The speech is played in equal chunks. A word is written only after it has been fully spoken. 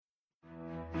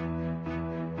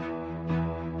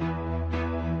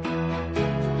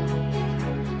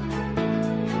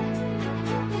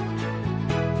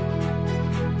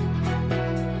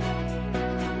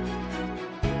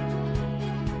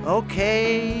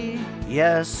Okay,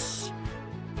 yes,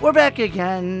 we're back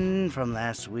again from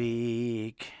last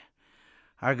week.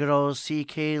 Our good old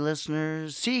CK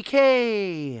listeners,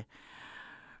 CK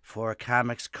for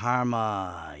Comics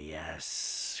Karma.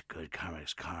 Yes, good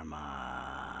Comics Karma.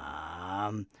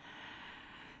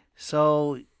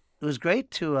 So it was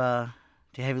great to have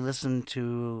you listen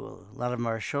to a lot of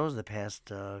our shows the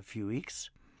past few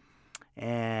weeks.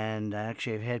 And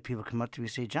actually, I've had people come up to me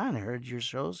and say, John, I heard your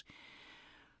shows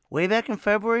way back in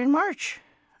February and March.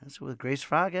 That's with Grace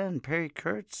Fraga and Perry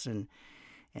Kurtz and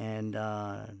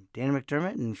Dana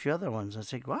McDermott and a few other ones. I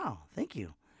said, wow, thank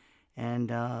you. And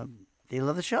they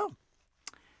love the show.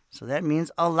 So that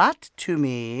means a lot to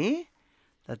me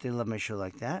that they love my show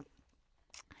like that.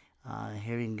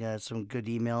 Hearing some good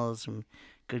emails, some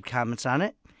good comments on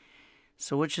it.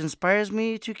 So which inspires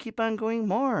me to keep on going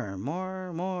more.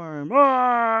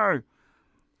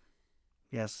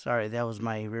 Yes, sorry, that was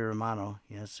my Ray Romano.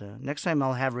 Yes, next time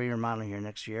I'll have Ray Romano here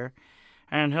next year.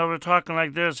 And he'll be talking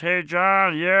like this. Hey,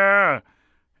 John, yeah,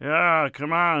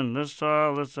 come on, let's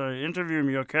interview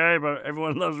me, okay? But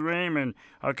everyone loves Raymond,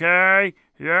 okay?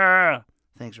 Yeah.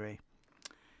 Thanks, Ray.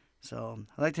 So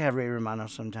I'd like to have Ray Romano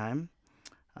sometime.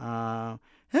 Hey,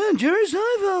 Jerry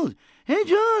Seinfeld. Hey,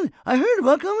 John, I heard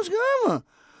about Comics Karma.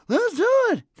 Let's do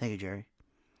it. Thank you, Jerry.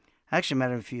 I actually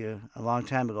met him a long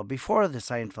time ago, before the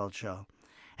Seinfeld show.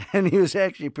 And he was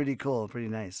actually pretty cool, pretty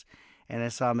nice. And I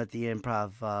saw him at the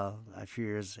Improv a few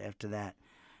years after that.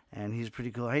 And he's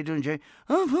pretty cool. How you doing, Jerry?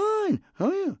 I'm fine. How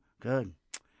are you? Good.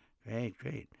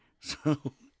 Great.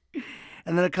 So,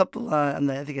 and then a couple,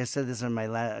 I think I said this on my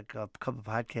a couple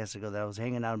podcasts ago, that I was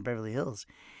hanging out in Beverly Hills.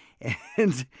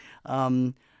 And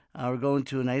we're going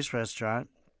to a nice restaurant.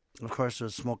 Of course, there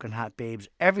was smoking hot babes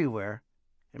everywhere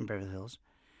in Beverly Hills.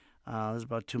 It was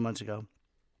about 2 months ago.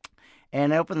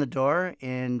 And I opened the door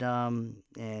and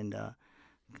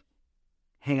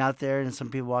hang out there, and some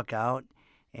people walk out,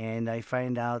 and I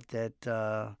find out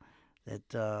that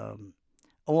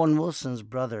Owen Wilson's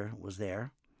brother was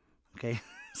there. Okay,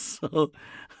 so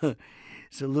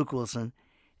Luke Wilson,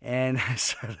 and I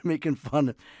started making fun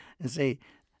of and say,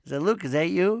 I said, Luke, is that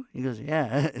you? He goes,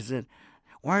 yeah. I said,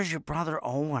 where's your brother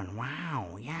Owen?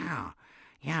 Wow, yeah,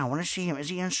 I want to see him. Is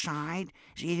he inside?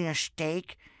 Is he eating a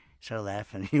steak? Started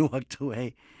laughing. He walked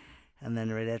away. And then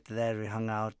right after that, we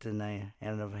hung out, and I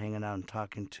ended up hanging out and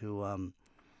talking to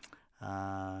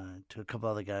a couple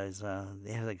other guys.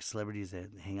 They had like celebrities that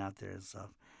hang out there and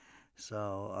stuff.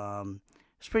 So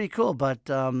it's pretty cool, but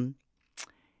it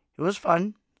was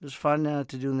fun. It was fun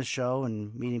to doing the show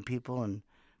and meeting people and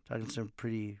talking to some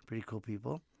pretty cool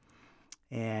people.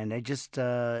 And I just,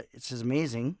 it's just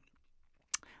amazing.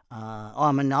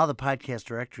 I'm in all the podcast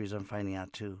directories, I'm finding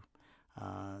out too.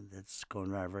 That's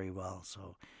going very well.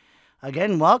 So,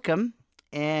 again, welcome.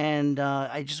 And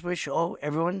I just wish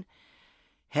everyone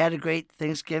had a great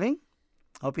Thanksgiving.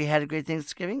 Hope you had a great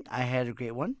Thanksgiving. I had a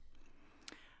great one.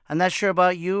 I'm not sure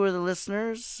about you or the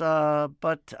listeners,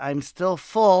 but I'm still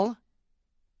full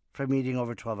from eating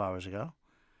over 12 hours ago.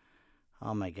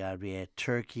 Oh, my God. We had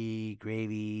turkey,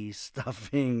 gravy,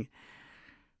 stuffing.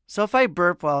 So if I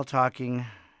burp while talking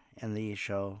in the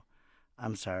show,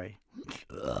 I'm sorry.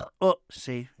 Oh,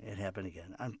 see, it happened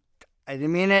again. I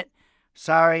didn't mean it.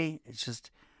 Sorry. It's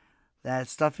just that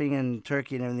stuffing and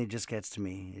turkey and everything just gets to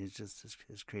me.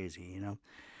 It's crazy, you know.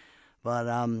 But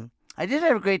I did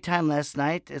have a great time last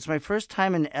night. It's my first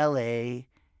time in L.A.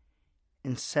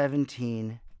 in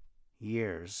 17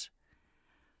 years.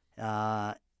 During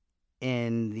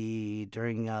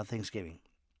Thanksgiving.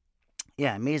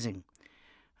 Yeah, amazing.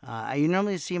 I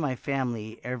normally see my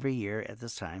family every year at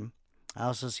this time. I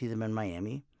also see them in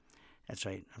Miami. That's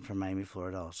right. I'm from Miami,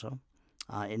 Florida also,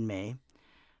 in May.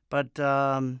 But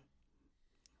I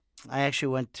actually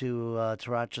went to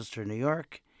Rochester, New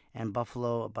York, and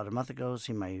Buffalo about a month ago,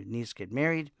 see my niece get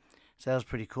married. So that was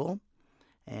pretty cool.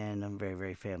 And I'm a very,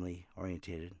 very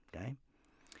family-oriented guy.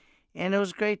 And it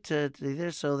was great to be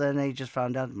there. So then I just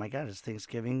found out, my God, it's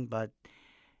Thanksgiving. But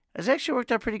it's actually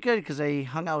worked out pretty good because I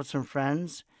hung out with some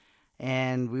friends.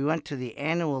 And we went to the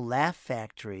annual Laugh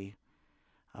Factory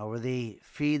where they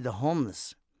feed the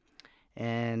homeless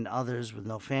and others with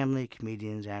no family,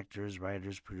 comedians, actors,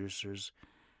 writers, producers.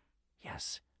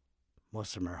 Yes,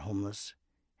 most of them are homeless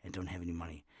and don't have any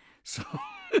money. So,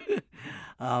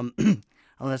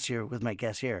 unless you're with my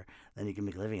guest here, then you can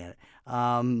make a living at it.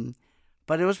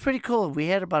 But it was pretty cool. We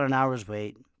had about an hour's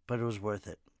wait, but it was worth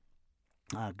it.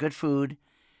 Good food,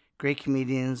 great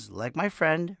comedians, like my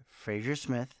friend, Fraser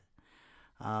Smith.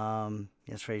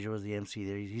 Yes, Fraser was the MC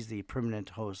there. He's the permanent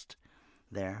host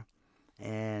there.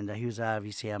 And he was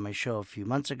obviously on my show a few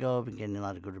months ago. Been getting a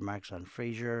lot of good remarks on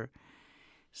Fraser.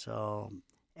 So,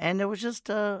 and it was just,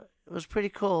 it was pretty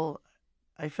cool.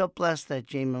 I felt blessed that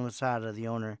Jamie Masada, the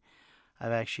owner,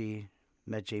 I've actually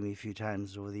met Jamie a few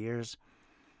times over the years.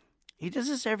 He does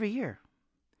this every year.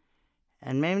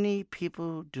 And many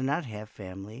people do not have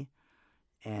family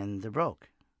and they're broke.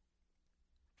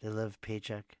 They live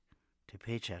paycheck to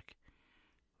paycheck,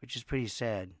 which is pretty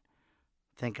sad.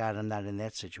 Thank God I'm not in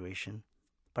that situation.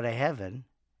 But I have been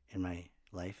in my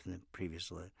life in the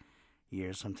previous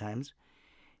years sometimes.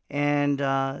 And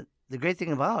the great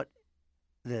thing about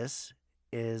this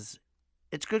is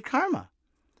it's good karma.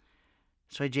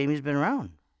 So Jamie's been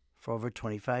around for over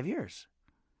 25 years.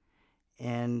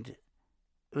 And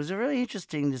it was really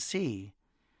interesting to see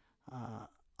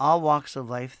all walks of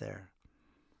life there.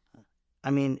 I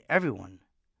mean, everyone,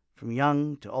 from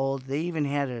young to old. They even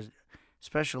had a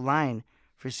special line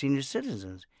for senior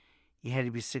citizens. You had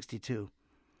to be 62.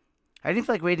 I didn't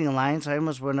feel like waiting in line, so I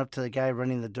almost went up to the guy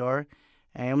running the door,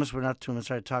 and I almost went up to him and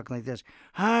started talking like this.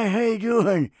 Hi, how you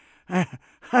doing?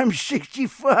 I'm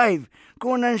 65,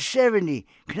 going on 70.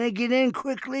 Can I get in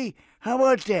quickly? How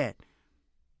about that?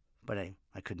 But I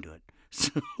couldn't do it.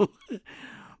 So,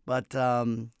 but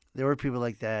there were people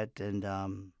like that, and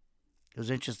it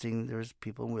was interesting. There was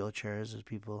people in wheelchairs. There's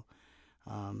people,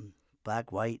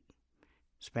 black, white,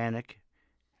 Hispanic,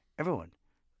 everyone.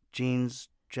 Jeans,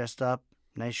 dressed up,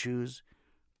 nice shoes,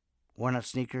 worn out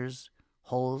sneakers,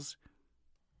 holes,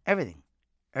 everything.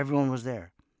 Everyone was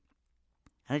there.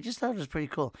 And I just thought it was pretty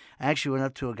cool. I actually went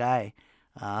up to a guy.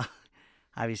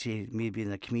 Obviously, me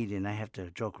being a comedian, I have to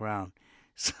joke around.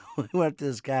 So I went up to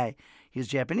this guy. He was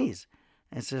Japanese.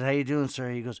 And I said, how you doing, sir?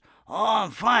 He goes, oh,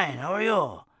 I'm fine. How are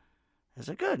you? I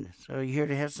said, good. So you here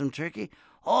to have some turkey?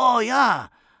 Oh, yeah.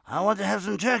 I want to have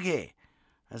some turkey.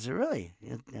 I said, really?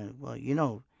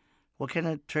 Well, what kind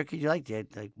of turkey do you like? Do you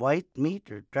like white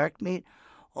meat or dark meat?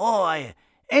 Oh,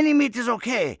 any meat is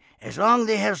okay as long as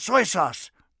they have soy sauce.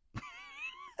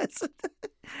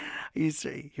 He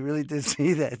really did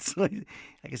say that. So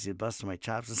I guess he busted my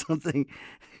chops or something.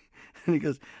 And he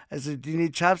goes, I said, do you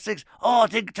need chopsticks? Oh, I'll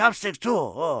take chopsticks too.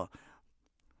 Oh,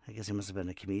 I guess he must have been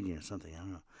a comedian or something. I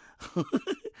don't know.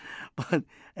 But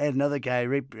I had another guy,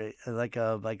 like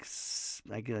I guess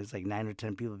like 9 or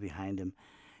 10 people behind him,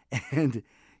 and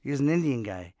he was an Indian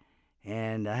guy,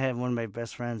 and I have one of my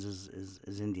best friends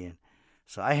is Indian,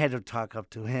 so I had to talk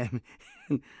up to him,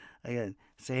 and I got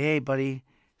say, hey, buddy,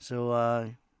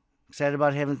 so excited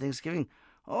about having Thanksgiving?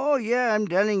 Oh yeah, I'm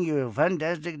telling you,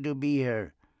 fantastic to be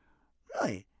here.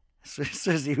 Really? So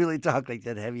does he really talk like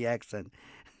that heavy accent?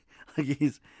 Like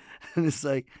and it's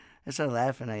like I started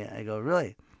laughing. I go,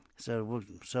 really? So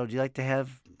do you like to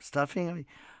have stuffing?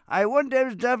 I want to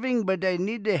have stuffing, but I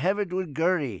need to have it with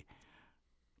curry.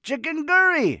 Chicken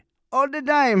curry all the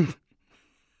time.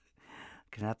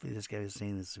 I cannot believe this guy was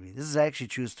saying this to me. This is actually a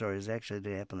true story. This actually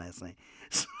did happen last night.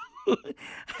 So I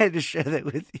had to share that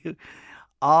with you.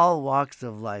 All walks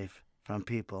of life from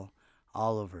people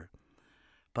all over.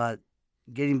 But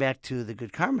getting back to the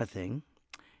good karma thing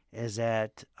is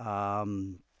that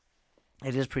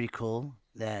it is pretty cool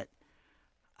that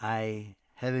I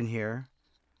have been here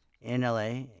in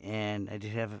LA, and I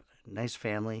did have a nice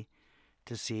family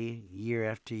to see year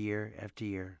after year after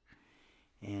year,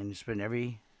 and spend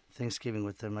every Thanksgiving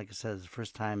with them. Like I said, it's the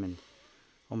first time in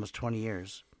almost 20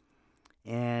 years,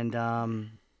 and I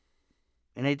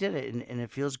did it, and it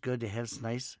feels good to have some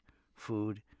nice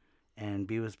food and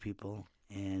be with people.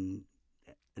 And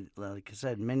like I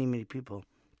said, many people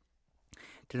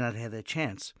do not have that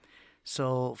chance.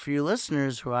 So for you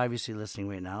listeners who are obviously listening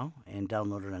right now and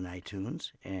downloaded on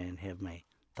iTunes and have my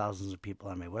thousands of people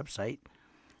on my website,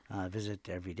 visit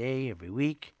every day, every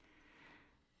week.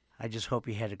 I just hope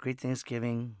you had a great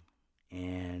Thanksgiving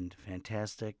and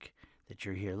fantastic that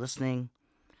you're here listening.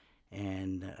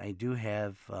 And I do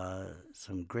have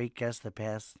some great guests the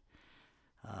past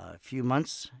few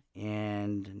months,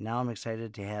 and now I'm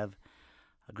excited to have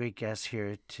a great guest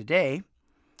here today.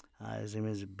 His name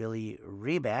is Billy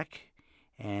Riback,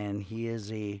 and he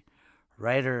is a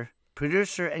writer,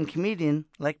 producer, and comedian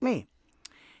like me.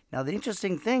 Now, the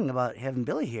interesting thing about having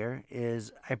Billy here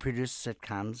is I produce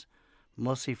sitcoms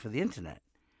mostly for the internet.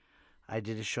 I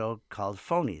did a show called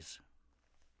Phonies,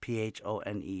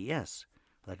 Phones,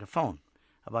 like a phone,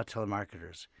 about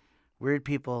telemarketers. Weird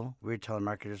people, weird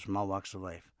telemarketers from all walks of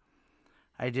life.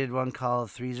 I did one called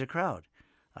Three's a Crowd,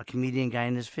 a comedian guy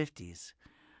in his 50s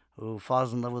who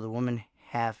falls in love with a woman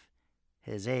half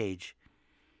his age.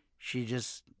 She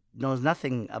just knows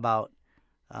nothing about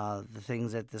the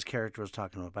things that this character was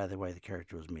talking about. By the way, the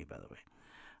character was me, by the way.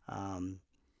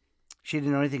 She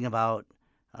didn't know anything about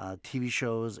TV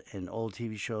shows and old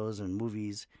TV shows and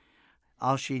movies.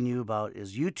 all she knew about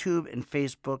is YouTube and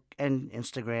Facebook and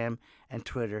Instagram and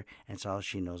Twitter, and it's all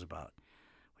she knows about,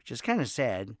 which is kind of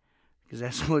sad because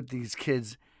that's what these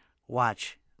kids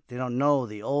watch. They don't know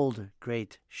the old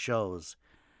great shows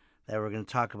that we're going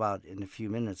to talk about in a few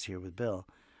minutes here with Bill.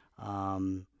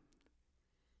 You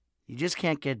just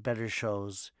can't get better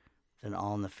shows than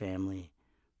All in the Family,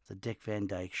 the Dick Van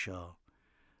Dyke Show.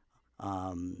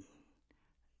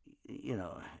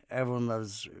 Everyone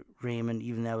loves Raymond,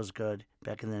 even that was good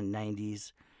back in the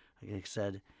 90s, like I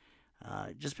said.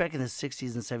 Just back in the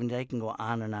 60s and 70s, I can go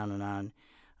on and on and on.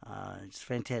 It's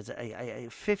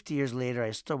fantastic. 50 years later,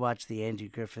 I still watch the Andy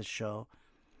Griffith Show.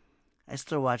 I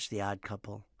still watch The Odd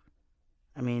Couple.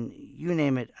 I mean, you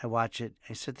name it, I watch it.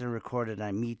 I sit there and record it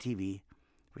on MeTV,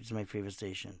 which is my favorite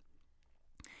station.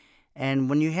 And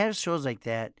when you have shows like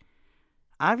that,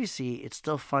 obviously it's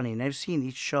still funny. And I've seen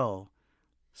each show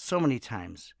so many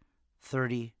times,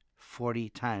 30, 40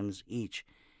 times each.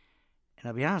 And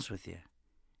I'll be honest with you,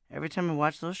 every time I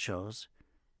watch those shows,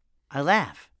 I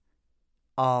laugh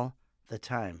all the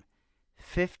time.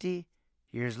 50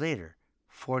 years later,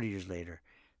 40 years later,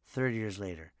 30 years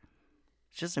later.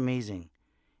 It's just amazing.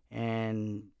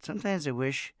 And sometimes I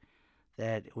wish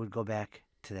that it would go back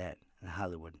to that in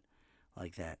Hollywood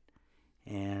like that.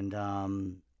 And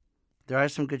there are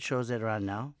some good shows that are on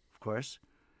now, of course.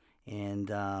 And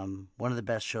one of the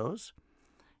best shows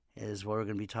is what we're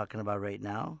going to be talking about right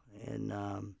now.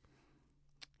 And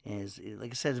is,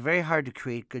 like I said, it's very hard to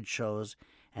create good shows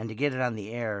and to get it on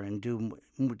the air and to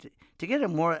get it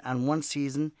more on one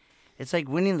season. It's like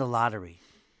winning the lottery.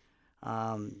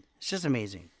 It's just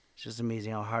amazing. It's just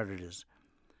amazing how hard it is.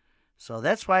 So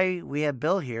that's why we have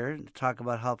Bill here to talk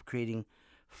about help creating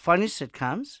funny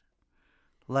sitcoms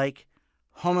like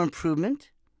Home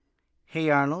Improvement, Hey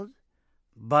Arnold,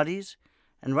 Buddies,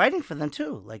 and writing for them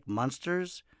too, like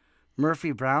Munsters,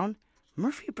 Murphy Brown.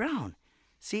 Murphy Brown.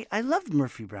 See, I loved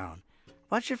Murphy Brown.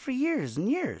 Watched it for years and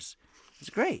years.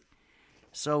 It's great.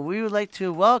 So we would like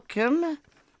to welcome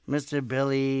Mr.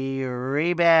 Billy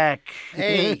Riback.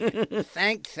 Hey,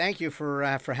 thank you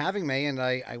for having me. And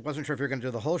I wasn't sure if you were going to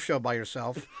do the whole show by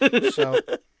yourself. So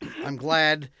I'm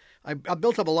glad. I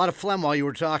built up a lot of phlegm while you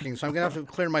were talking, so I'm going to have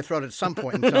to clear my throat at some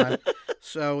point in time.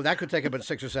 So that could take about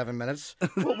 6 or 7 minutes.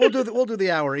 We'll do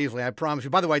the hour easily, I promise you.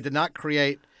 By the way, I did not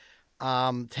create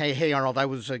Hey Arnold. I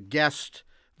was a guest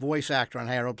voice actor on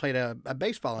Hey Arnold, played a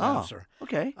baseball announcer. Oh,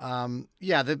 okay.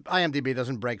 Yeah, the IMDb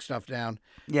doesn't break stuff down.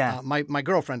 Yeah. My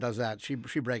girlfriend does that. She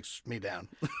breaks me down,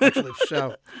 actually.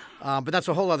 So, but that's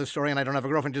a whole other story, and I don't have a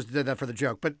girlfriend, just did that for the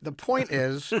joke. But the point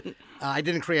is, I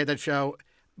didn't create that show,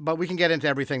 but we can get into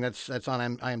everything that's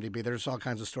on IMDb. There's all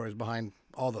kinds of stories behind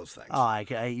all those things. Oh,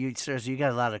 you seriously, you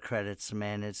got a lot of credits,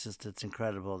 man. It's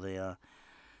incredible.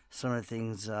 Some of the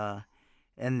things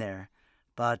in there.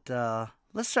 But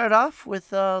let's start off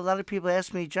with a lot of people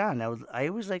ask me, John. I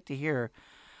always like to hear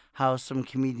how some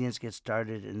comedians get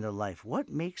started in their life. What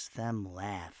makes them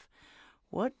laugh?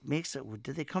 What makes it?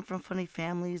 Did they come from funny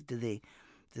families? Were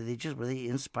they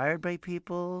inspired by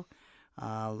people?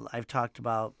 I've talked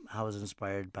about how I was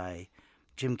inspired by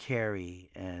Jim Carrey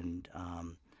and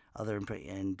other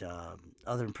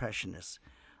impressionists,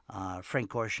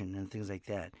 Frank Gorshin and things like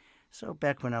that. So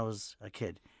back when I was a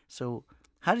kid. So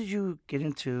how did you get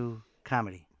into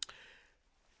comedy?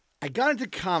 I got into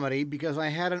comedy because I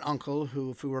had an uncle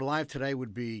who, if he were alive today,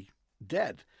 would be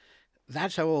dead.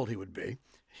 That's how old he would be.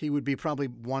 He would be probably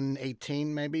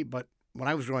 118 maybe, but when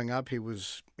I was growing up, he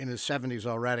was in his 70s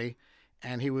already,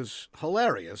 and he was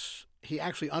hilarious. He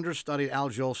actually understudied Al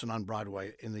Jolson on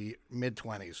Broadway in the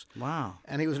mid-20s. Wow.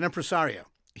 And he was an impresario.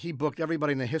 He booked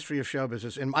everybody in the history of show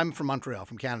business. And I'm from Montreal,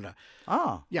 from Canada.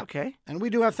 Oh, yeah. Okay. And we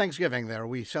do have Thanksgiving there.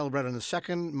 We celebrate on the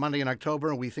second Monday in October,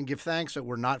 and we give thanks that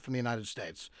we're not from the United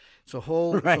States. It's a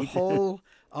whole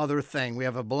other thing. We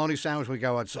have a bologna sandwich when we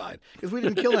go outside because we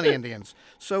didn't kill any Indians.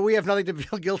 So we have nothing to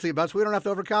feel guilty about, so we don't have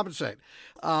to overcompensate.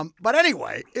 But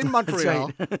anyway, in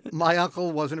Montreal, my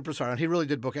uncle was an impresario, and he really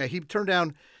did book. He turned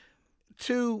down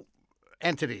two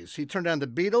entities. He turned down the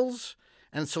Beatles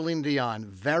and Celine Dion.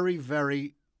 Very,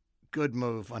 very good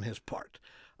move on his part.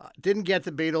 Didn't get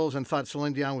the Beatles and thought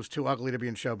Celine Dion was too ugly to be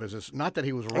in show business. Not that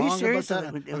he was wrong about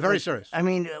that. I'm very serious. I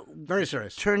mean, very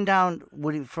serious. Turned down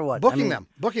for what? Booking them,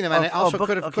 and also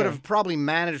could have probably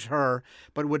managed her,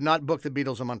 but would not book the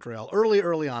Beatles in Montreal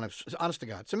early on. Honest to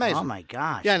God, it's amazing. Oh my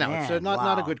gosh! Yeah, no, man, it's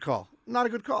not a good call. Not a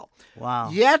good call.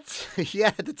 Wow. Yet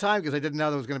at the time, because I didn't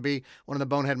know that was going to be one of the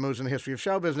bonehead moves in the history of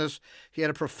show business, he had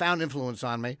a profound influence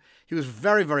on me. He was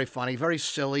very, very funny, very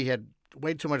silly. He had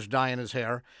way too much dye in his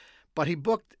hair. But he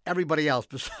booked everybody else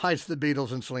besides the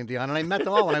Beatles and Celine Dion. And I met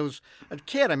them all when I was a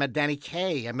kid. I met Danny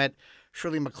Kaye. I met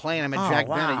Shirley MacLaine. I met Jack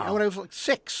Benny. Wow. And when I was like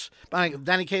 6.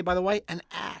 Danny Kaye, by the way, an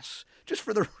ass. Just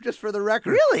for the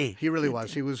record. Really? He really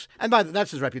was. He was, and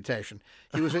that's his reputation.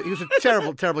 He was a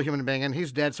terrible, terrible human being, and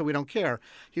he's dead, so we don't care.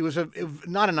 He was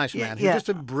not a nice man. He was just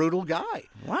a brutal guy.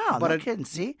 Wow, but no kidding.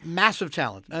 See? Massive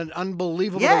talent, an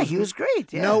unbelievable. Yeah, he was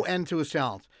great. Yeah. No end to his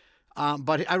talent.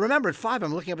 But I remember at 5,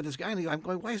 I'm looking up at this guy, and I'm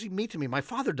going, why is he mean to me? My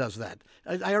father does that.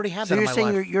 I already had so that in you're my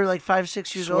saying life. you're like 5,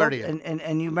 6 years Swear old, to you.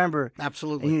 and you remember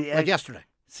Absolutely. Like yesterday.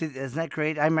 See, isn't that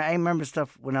great? I remember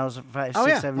stuff when I was 5, 6, Oh,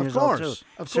 yeah, 7 of years course. old too.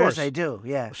 Of Sure, course. I do.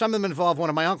 Yeah. Some of them involve one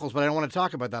of my uncles, but I don't want to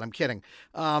talk about that. I'm kidding.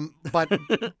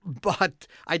 But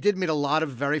I did meet a lot of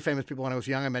very famous people when I was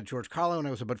young. I met George Carlin when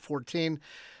I was about 14.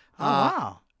 Oh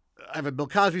wow. I have a Bill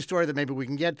Cosby story that maybe we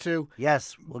can get to.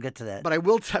 Yes, we'll get to that. But I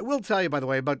will tell you, by the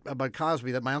way, about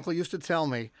Cosby, that my uncle used to tell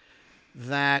me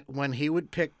that when he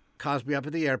would pick Cosby up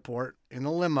at the airport in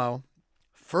the limo,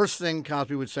 first thing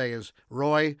Cosby would say is,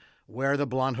 "Roy, where are the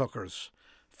blonde hookers?"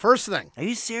 First thing. Are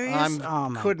you serious?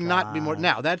 Could not be more.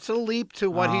 Now, that's a leap to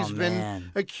what he's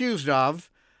been accused of,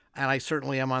 and I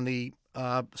certainly am on the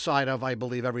side of, I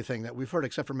believe, everything that we've heard,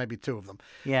 except for maybe 2 of them.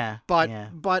 Yeah.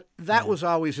 But that was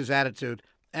always his attitude.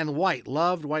 And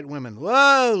loved white women.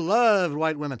 Whoa, loved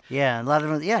white women. Yeah, a lot of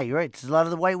them. Yeah, you're right. A lot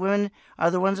of the white women are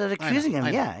the ones that are accusing him.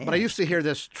 Yeah. But I used to hear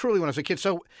this truly when I was a kid.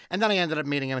 So, and then I ended up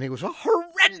meeting him, and he was a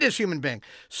horrendous human being.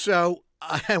 So,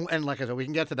 and like I said, we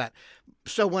can get to that.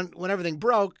 So when everything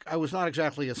broke, I was not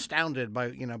exactly astounded by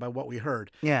what we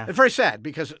heard. Yeah. It's very sad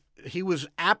because he was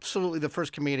absolutely the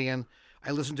first comedian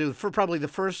I listened to for probably the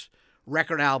first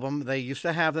record album. They used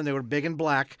to have them. They were big and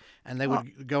black, and they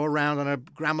would go around on a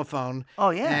gramophone. Oh,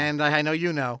 yeah. And I know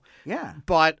you know. Yeah.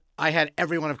 But I had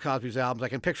every one of Cosby's albums. I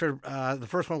can picture the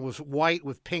first one was white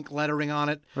with pink lettering on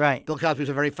it. Right. Bill Cosby's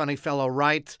a very funny fellow,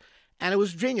 right? And it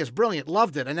was genius, brilliant,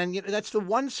 loved it. And then that's the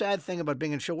one sad thing about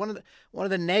being in show. One of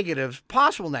the negatives,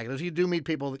 possible negatives, you do meet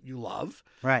people that you love.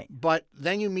 Right. But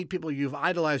then you meet people you've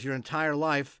idolized your entire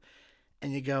life,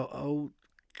 and you go, oh,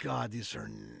 God,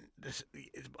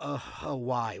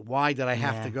 why? Why did I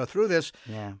have to go through this?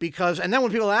 Yeah. Because, and then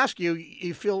when people ask you,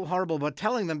 you feel horrible about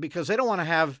telling them because they don't want to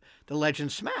have the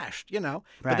legend smashed, Right.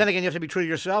 But then again, you have to be true to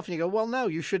yourself, and you go, well, no,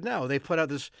 you should know. They put out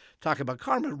this talk about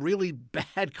karma, really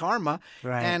bad karma,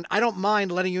 Right. and I don't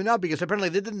mind letting you know because apparently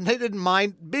they didn't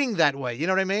mind being that way. You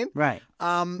know what I mean? Right.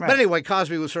 But anyway,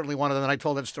 Cosby was certainly one of them, and I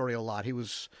told that story a lot. He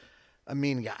was a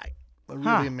mean guy.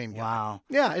 Really a mean guy. Wow.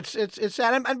 Yeah, it's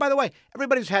sad. And by the way,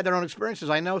 everybody's had their own experiences.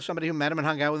 I know somebody who met him and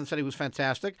hung out with him and said he was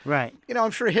fantastic. Right.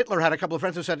 I'm sure Hitler had a couple of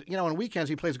friends who said, on weekends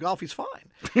he plays golf, he's fine.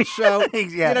 So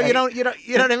Yeah. you know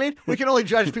what I mean? We can only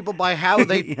judge people by how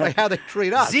they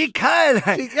treat us. Sie kann.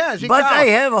 Yeah, Sie But kann. I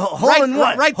have a hole in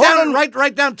one.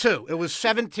 Write down 2. It was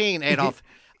 17, Adolf.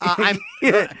 I'm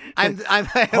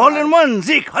Hole in one.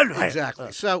 Sie kann.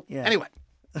 Exactly. So anyway,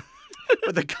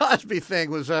 but the Cosby thing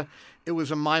was a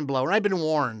mind blower. I've been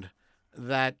warned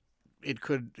that it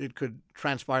could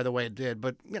transpire the way it did,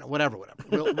 but whatever.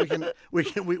 We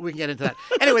can get into that.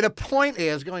 Anyway, the point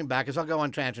is, going back, as I'll go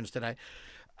on tangents today.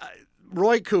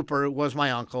 Roy Cooper was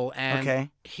my uncle, and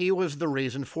he was the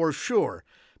reason for sure.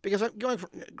 Because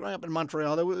growing up in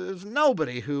Montreal, there was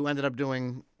nobody who ended up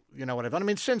doing what I've done. I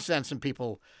mean, since then, some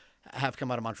people have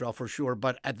come out of Montreal for sure,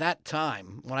 but at that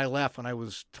time, when I left, when I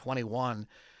was 21,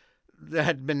 there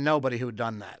had been nobody who had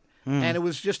done that. And it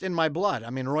was just in my blood.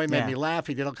 I mean, Roy made me laugh.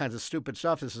 He did all kinds of stupid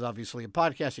stuff. This is obviously a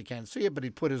podcast. You can't see it, but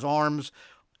he'd put his arms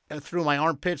through my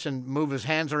armpits and move his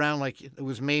hands around like it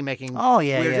was me making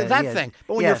weird thing.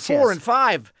 But when you're 4 and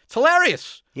 5, it's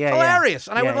hilarious. Hilarious.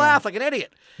 And I would laugh like an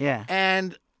idiot. Yeah.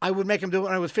 And I would make him do it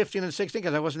when I was 15 and 16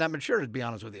 because I wasn't that mature, to be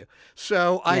honest with you.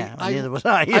 So neither was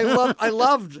I. I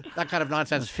loved that kind of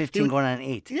nonsense. I was 15 going on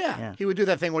 8. Yeah. He would do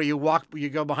that thing where you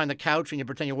go behind the couch and you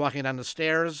pretend you're walking down the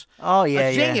stairs. Oh, yeah,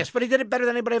 That's genius, but he did it better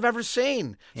than anybody I've ever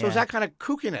seen. So it was that kind of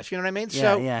kookiness, you know what I mean?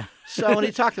 So when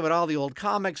he talked about all the old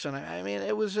comics, and I mean,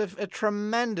 it was a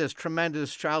tremendous,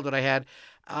 tremendous childhood I had.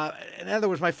 In other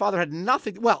words, my father had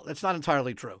nothing. Well, it's not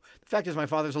entirely true. The fact is my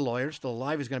father's a lawyer, still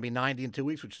alive. He's going to be 90 in 2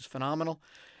 weeks, which is phenomenal.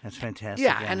 That's fantastic.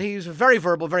 Yeah, and he's very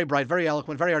verbal, very bright, very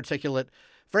eloquent, very articulate,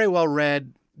 very well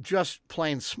read, just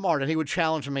plain smart. And he would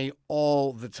challenge me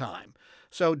all the time.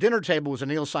 So Dinner Table was a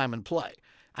Neil Simon play.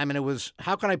 I mean, it was,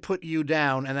 how can I put you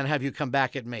down and then have you come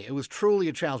back at me? It was truly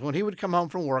a challenge. When he would come home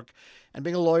from work, and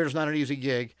being a lawyer is not an easy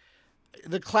gig,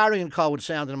 the clarion call would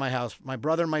sound in my house, my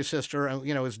brother and my sister, and,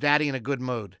 his daddy in a good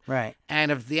mood. Right.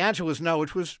 And if the answer was no,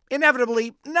 which was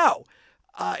inevitably no,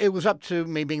 it was up to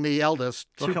me, being the eldest,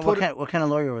 to what kind of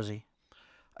lawyer was he?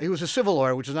 He was a civil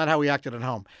lawyer, which is not how he acted at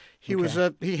home. He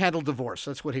handled divorce.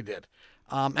 That's what he did.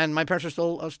 And my parents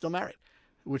are still married.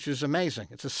 which is amazing.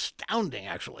 It's astounding,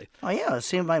 actually. Oh yeah,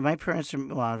 see, my parents are,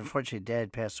 well, unfortunately,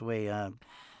 Dad passed away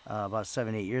about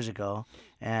 7-8 years ago,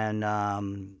 and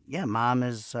Mom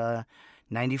is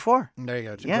 94. There you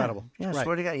go. It's Yeah, incredible. Yeah, Right.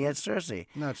 swear to God, yeah, it's seriously.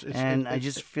 No, I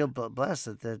just feel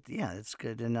blessed that it's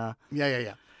good. And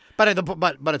Yeah. But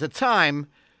at the time,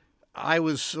 I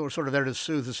was sort of there to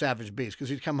soothe the savage beast because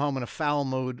he'd come home in a foul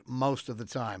mood most of the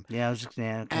time. yeah, I was just,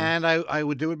 yeah, okay. And I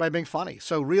would do it by being funny.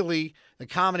 So really, the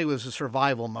comedy was a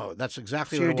survival mode. That's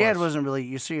exactly So what your it dad was. wasn't really.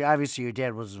 You see, obviously your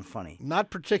dad wasn't funny.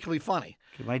 Not particularly funny.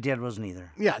 My dad wasn't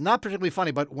either. Yeah, not particularly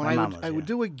funny. But when My I mom would was, would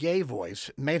do a gay voice,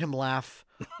 it made him laugh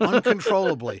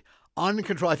uncontrollably. I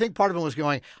think part of him was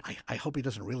going, I hope he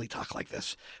doesn't really talk like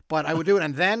this. But I would do it.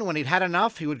 And then when he'd had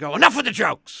enough, he would go, enough with the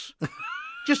jokes.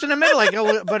 Just in the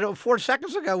middle, but 4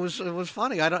 seconds ago it was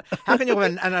funny. How can you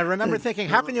have? And I remember thinking,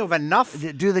 how can you have enough?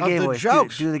 Do the gay of the voice.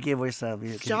 jokes? Do the gay voice.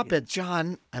 Stop it,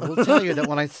 John. I will tell you that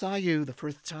when I saw you the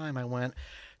first time, I went,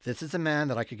 this is a man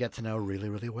that I could get to know really,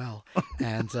 really well.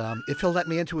 And if he'll let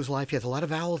me into his life, he has a lot of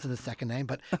vowels in his second name,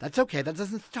 but that's okay. That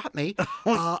doesn't stop me.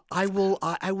 I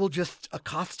will just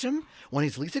accost him when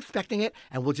he's least expecting it,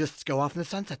 and we'll just go off in the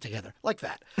sunset together, like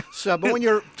that. So, but when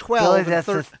you're 12, Billy, and that's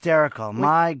hysterical.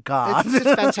 My God, it's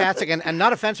fantastic and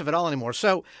not offensive at all anymore.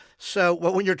 So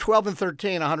when you're 12 and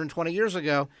 13, 120 years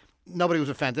ago, nobody was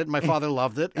offended. My father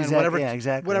loved it, and whatever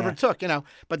it took,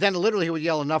 But then literally he would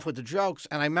yell, enough with the jokes,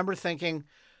 and I remember thinking,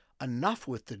 enough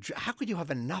with how could you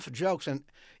have enough jokes? And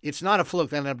it's not a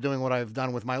fluke. I ended up doing what I've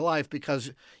done with my life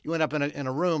because you end up in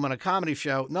a room on a comedy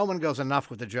show. No one goes enough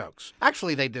with the jokes.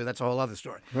 Actually, they do. That's a whole other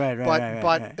story. Right.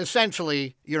 But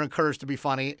essentially, you're encouraged to be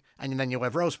funny, and then you'll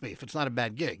have roast beef. It's not a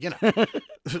bad gig,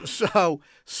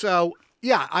 So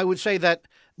yeah, I would say that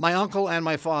my uncle and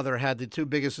my father had the two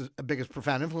biggest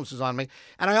profound influences on me.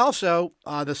 And I also,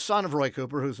 the son of Roy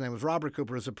Cooper, whose name was Robert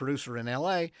Cooper, is a producer in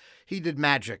L.A., he did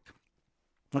magic.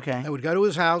 Okay. I would go to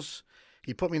his house.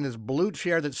 He put me in this blue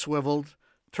chair that swiveled,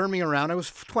 turn me around. I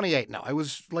was 28 now. I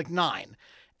was like 9.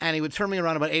 And he would turn me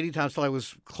around about 80 times till I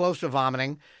was close to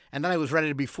vomiting. And then I was ready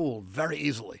to be fooled very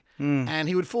easily. And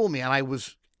he would fool me. And I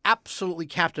was absolutely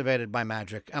captivated by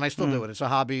magic. And I still do it. It's a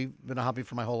hobby, been a hobby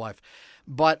for my whole life.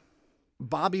 But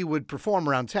Bobby would perform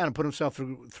around town and put himself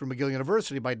through McGill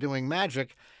University by doing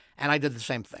magic. And I did the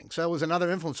same thing. So it was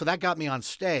another influence. So that got me on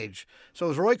stage.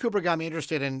 So as Roy Cooper got me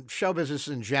interested in show business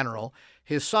in general,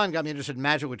 his son got me interested in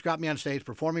magic, which got me on stage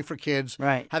performing for kids,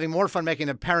 Right. having more fun making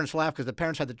the parents laugh because the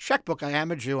parents had the checkbook. I am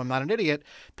a Jew. I'm not an idiot.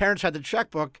 Parents had the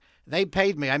checkbook. They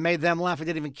paid me. I made them laugh. I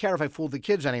didn't even care if I fooled the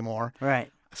kids anymore. Right.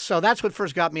 So that's what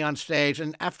first got me on stage.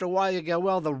 And after a while, you go,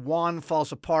 well, the wand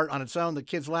falls apart on its own. The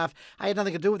kids laugh. I had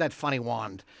nothing to do with that funny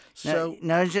wand. So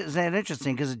now isn't that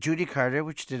interesting? Because Judy Carter,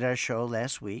 which did our show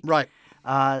last week, right.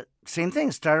 Same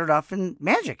thing. Started off in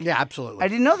magic. Yeah, absolutely. I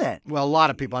didn't know that. Well, a lot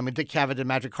of people. I mean, Dick Cavett did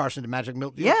magic. Carson did magic.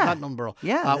 Not Milton Berle.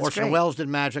 Yeah, that's Orson great. Welles did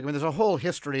magic. I mean, there's a whole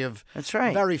history of That's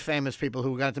right. very famous people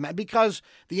who got into magic because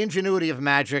the ingenuity of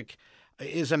magic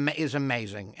is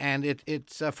amazing. And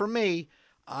it's for me,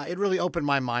 it really opened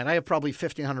my mind. I have probably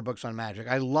 1,500 books on magic.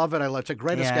 I love it. It's a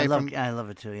great escape from. I love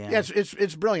it too. Yeah. Yeah,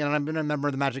 it's brilliant, and I've been a member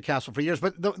of the Magic Castle for years.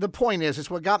 But the point is, it's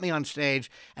what got me on stage.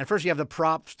 And first, you have the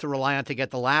props to rely on to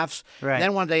get the laughs. Right.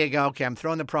 Then one day you go, okay, I'm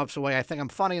throwing the props away. I think I'm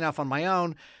funny enough on my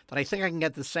own that I think I can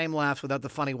get the same laughs without the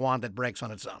funny wand that breaks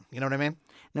on its own. You know what I mean?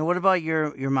 Now, what about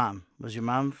your mom? Was your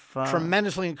mom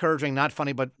Tremendously encouraging, not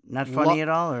funny, but not funny at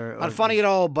all, or not funny at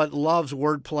all, but loves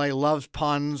wordplay, loves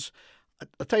puns.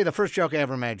 I'll tell you the first joke I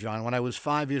ever made, John, when I was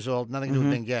 5 years old, nothing to do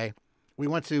with being gay. We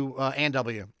went to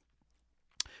A&W. It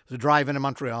was a drive-in in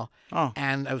Montreal. Oh.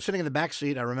 And I was sitting in the back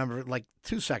seat, I remember, like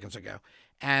 2 seconds ago.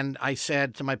 And I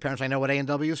said to my parents, I know what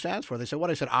A&W stands for. They said, what?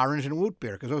 I said, orange and root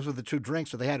beer, because those were the two drinks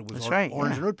that they had. It was orange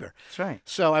and root beer. That's right.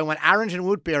 So I went orange and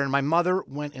root beer, and my mother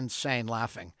went insane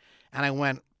laughing. And I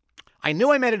went, I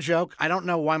knew I made a joke. I don't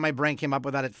know why my brain came up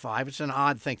with that at 5. It's an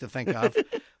odd thing to think of.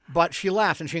 But she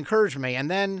laughed, and she encouraged me.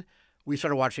 And then we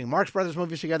started watching Marx Brothers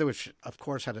movies together, which, of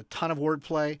course, had a ton of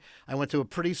wordplay. I went to a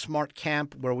pretty smart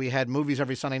camp where we had movies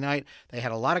every Sunday night. They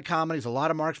had a lot of comedies, a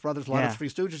lot of Marx Brothers, a lot of Three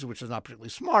Stooges, which is not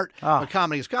particularly smart, but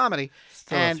comedy is comedy.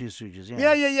 Still a few Stooges,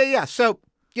 Yeah. So,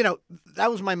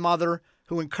 that was my mother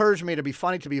who encouraged me to be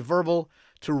funny, to be verbal,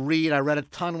 to read. I read a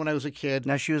ton when I was a kid.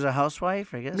 Now, she was a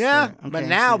housewife, I guess? Yeah, Okay, but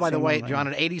now, by the same way, way. John,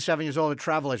 at 87 years old, a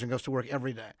travel agent, goes to work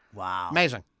every day. Wow.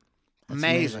 Amazing. That's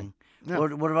Amazing. Yeah.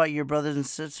 What about your brothers and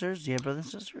sisters? Do you have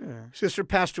brothers and sisters? Or? Sister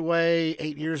passed away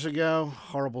 8 years ago.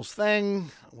 Horrible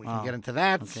thing. We can get into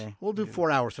that. Okay. We'll do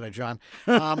 4 hours today, John.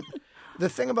 The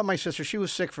thing about my sister, she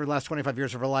was sick for the last 25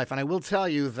 years of her life. And I will tell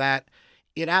you that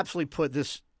it absolutely put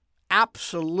this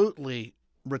absolutely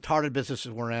retarded business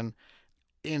that we're in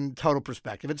in total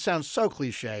perspective. It sounds so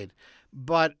cliched,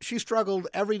 but she struggled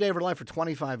every day of her life for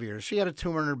 25 years. She had a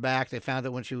tumor in her back. They found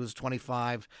it when she was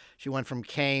 25. She went from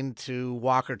cane to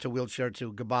walker to wheelchair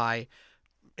to goodbye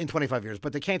in 25 years.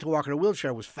 But the cane to walker to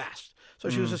wheelchair was fast. So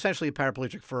she was essentially a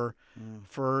paraplegic for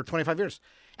 25 years.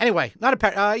 Anyway, not a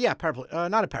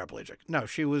paraplegic. No,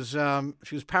 she was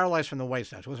paralyzed from the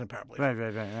waist down. She wasn't a paraplegic.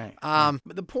 Right.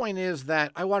 But the point is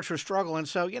that I watched her struggle, and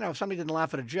so if somebody didn't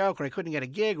laugh at a joke, or I couldn't get a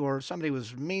gig, or somebody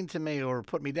was mean to me, or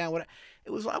put me down,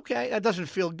 it was okay. That doesn't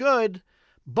feel good,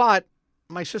 but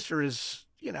my sister is,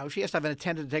 she has to have an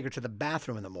attendant to take her to the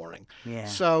bathroom in the morning. Yeah.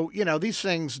 So these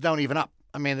things don't even up.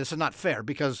 I mean, this is not fair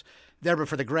because they're but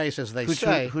for the grace, as they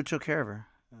say. Who took care of her?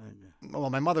 Well,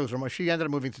 my mother was remote. She ended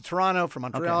up moving to Toronto from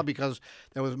Montreal because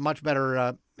there was much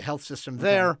better health system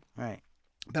there. Right.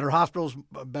 Better hospitals,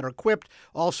 better equipped.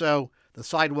 Also, the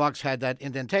sidewalks had that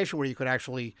indentation where you could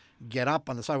actually get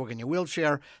up on the sidewalk in your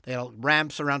wheelchair. They had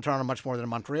ramps around Toronto much more than in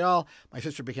Montreal. My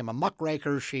sister became a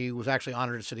muckraker. She was actually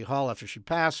honored at City Hall after she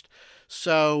passed.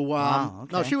 So,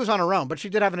 no, she was on her own, but she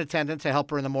did have an attendant to help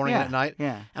her in the morning and at night.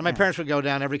 Yeah. And my parents would go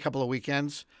down every couple of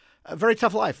weekends. A very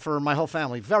tough life for my whole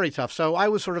family. Very tough. So I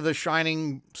was sort of the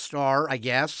shining star, I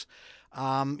guess.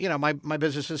 My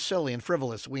business is silly and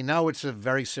frivolous. We know it's a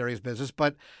very serious business,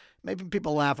 but maybe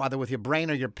people laugh either with your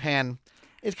brain or your pen.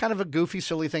 It's kind of a goofy,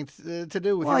 silly thing to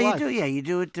do with your life. Well, you do. Yeah, you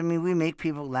do it. I mean, we make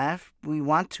people laugh. We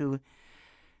want to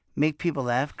make people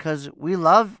laugh because we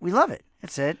love it.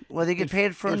 That's it. Whether they get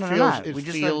paid for it or not. It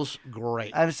feels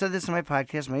great. I've said this on my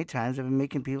podcast many times. I've been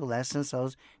making people laugh since I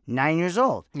was 9 years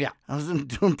old. Yeah. I was doing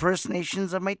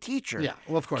impersonations of my teacher. Yeah.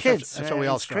 Well, of course. Kids. That's how we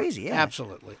all it's start. Crazy. Yeah.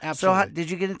 Absolutely. So how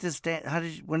did you get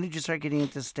into when did you start getting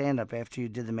into stand-up after you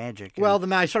did the magic?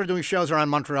 Well, I started doing shows around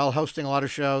Montreal, hosting a lot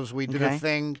of shows. We did a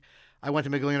thing. I went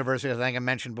to McGill University, as I think I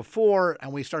mentioned before,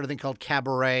 and we started a thing called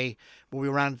Cabaret, where we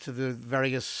ran to the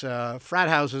various frat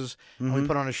houses, and we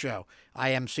put on a show.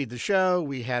 I emceed the show.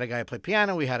 We had a guy who played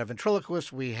piano. We had a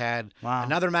ventriloquist. We had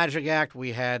another magic act.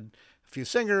 We had a few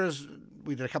singers.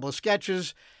 We did a couple of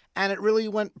sketches, and it really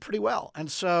went pretty well.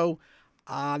 And so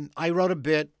I wrote a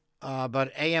bit,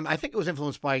 but I think it was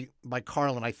influenced by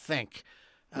Carlin, I think.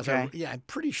 I'm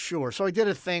pretty sure. So I did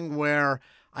a thing where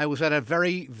I was at a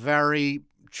very, very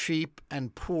cheap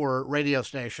and poor radio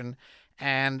station,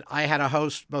 and I had to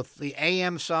host both the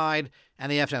AM side and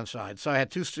the FM side. So I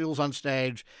had two stools on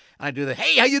stage, and I'd do the,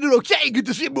 hey, how you doing? Okay, good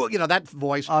to see you. That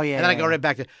voice. Oh, yeah. And then I'd go right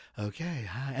back to, okay.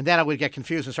 Hi. And then I would get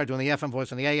confused and start doing the FM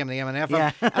voice and the AM and the FM.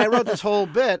 Yeah. And I wrote this whole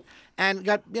bit and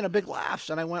got, big laughs.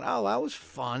 And I went, oh, that was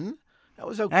fun. That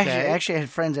was okay. Actually, I had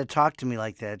friends that talked to me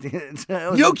like that.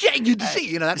 You okay? Good to see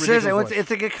you. That seriously, I went to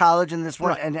Ithaca College, and this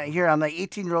one, and here I'm like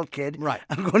 18-year-old kid. Right.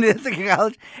 I'm going to Ithaca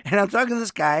College, and I'm talking to this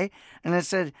guy, and I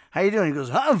said, "How you doing?" He goes,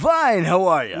 "I'm fine. How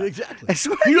are you?" Exactly. I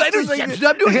swear,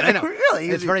 I know. Really?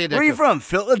 It's very addictive. Where are you from?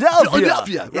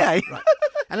 Philadelphia. Yeah. Right.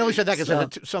 I know he said that because it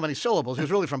had so many syllables. He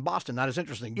was really from Boston, not as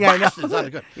interesting. Yeah, Boston's not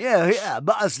as good. Yeah,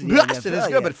 Boston. Boston is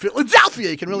good, but Philadelphia,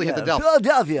 you can really hit the Delphi.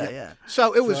 Philadelphia, yeah.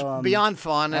 So it was beyond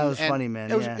fun. That was funny,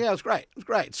 man. It was great. It was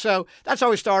great. So that's how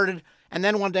we started. And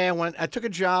then one day I took a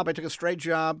job. I took a straight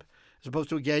job as opposed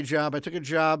to a gay job. I took a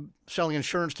job selling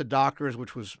insurance to doctors,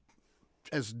 which was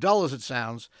as dull as it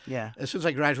sounds. Yeah. As soon as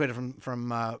I graduated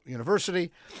from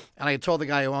university, and I had told the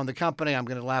guy who owned the company, I'm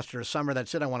going to last here a summer.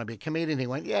 That's it. I want to be a comedian. He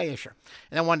went, yeah, sure.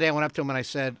 And then one day I went up to him and I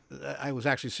said, I was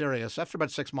actually serious. After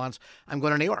about 6 months, I'm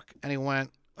going to New York. And he went,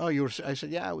 oh, you were? I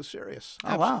said, yeah, I was serious.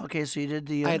 Oh, wow. Okay, so you did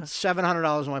the... I had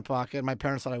 $700 in my pocket. My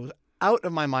parents thought I was out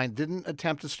of my mind, didn't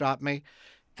attempt to stop me.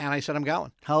 And I said, I'm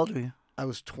going. How old were you? I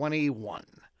was 21.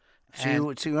 So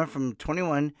you went from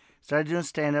 21, started doing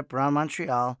stand-up around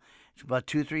Montreal for about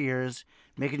 2-3 years,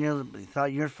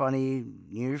 thought you were funny,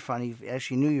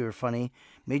 actually knew you were funny,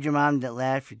 made your mom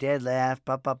laugh, your dad laugh,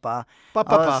 All of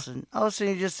a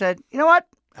sudden you just said, you know what?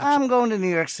 I'm going to New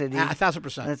York City.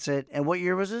 1,000%. That's it. And what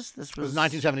year was this? This was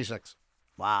 1976.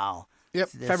 Wow. Yep,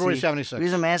 February 76. The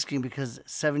reason I'm asking because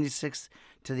 76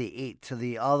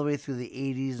 all the way through the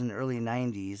 80s and early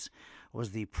 90s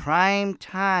was the prime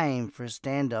time for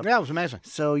stand-up. Yeah, it was amazing.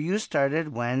 So you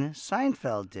started when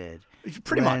Seinfeld did.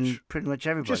 Pretty much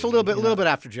everybody. Just a little bit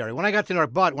after Jerry. When I got to New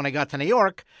York, when I got to New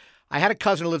York, I had a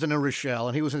cousin who lived in New Rochelle,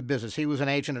 and he was in business. He was an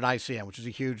agent at ICM, which is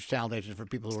a huge talent agent for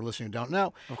people who are listening who don't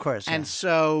know. Of course. And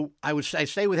so I'd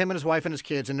stay with him and his wife and his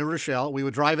kids in New Rochelle. We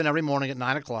would drive in every morning at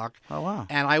 9 o'clock. Oh, wow.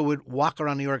 And I would walk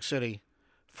around New York City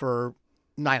for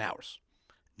 9 hours.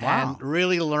 Wow. And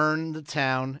really learn the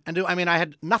town. I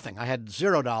had nothing. I had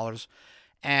 $0.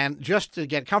 And just to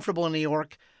get comfortable in New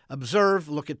York, observe,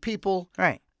 look at people.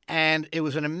 Right. And it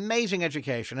was an amazing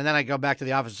education. And then I go back to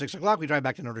the office at 6 o'clock. We drive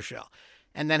back to New Rochelle.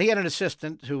 And then he had an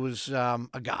assistant who was a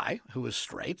guy who was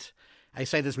straight. I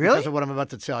say this Really? because of what I'm about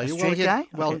to tell you. straight guy?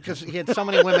 Well, Okay. because he had so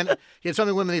many women. He had so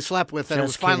many women he slept with that it Just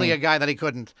was finally kidding. a guy that he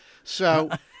couldn't.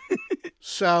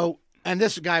 And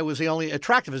this guy was the only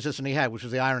attractive assistant he had, which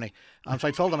was the irony. So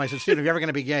I told him, I said, Steve, if you're ever going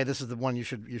to be gay, this is the one you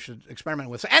should experiment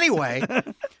with. So anyway,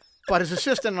 but his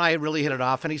assistant and I really hit it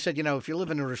off. And he said, if you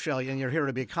live in New Rochelle and you're here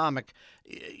to be a comic,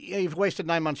 you've wasted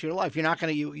 9 months of your life. You're not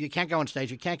going to, you can't go on stage.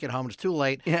 You can't get home. It's too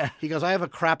late. Yeah. He goes, I have a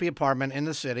crappy apartment in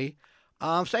the city.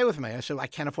 Stay with me. I said, I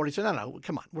can't afford it. He said, no,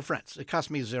 come on. We're friends. It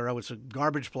cost me $0. It's a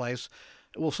garbage place.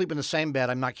 We'll sleep in the same bed.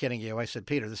 I'm not kidding you. I said,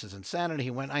 Peter, this is insanity. He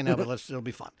went, I know, but it'll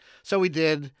be fun. So we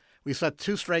did. We slept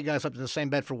 2 straight guys up in the same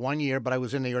bed for 1 year, but I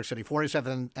was in New York City,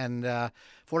 47 and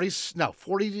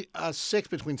 46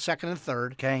 between 2nd and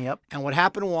 3rd. Okay, yep. And what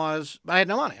happened was, I had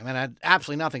no money. I mean, I had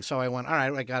absolutely nothing. So I went, all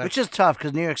right, I got it. Which is tough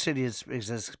because New York City is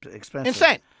expensive.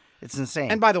 Insane. It's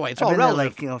insane. And by the way, it's I've all been there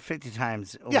relative. 50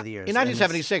 times over Yeah, the years. in and it's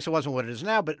 1976, it wasn't what it is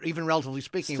now, but even relatively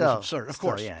speaking, it was absurd. Of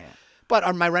course. Yeah.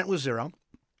 But my rent was $0.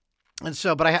 And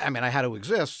so, but I had to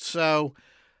exist. So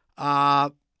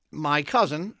my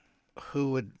cousin,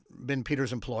 who had been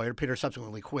Peter's employer, Peter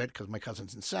subsequently quit because my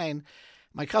cousin's insane.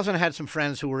 My cousin had some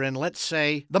friends who were in, let's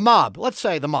say, the mob.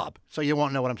 So you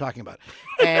won't know what I'm talking about.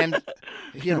 And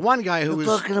he had one guy who was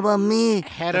talking about me,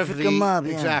 head the of the freaking mob,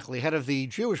 yeah. exactly head of the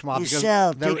Jewish mob. You because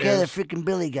shall there take care of is- the freaking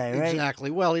Billy guy, right? Exactly.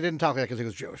 Well, he didn't talk like that because he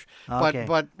was Jewish. Okay.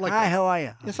 But like Hi, that. how are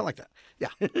you? Yeah, something like that. Yeah.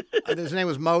 His name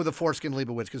was Mo the Foreskin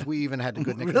Leibowitz because we even had the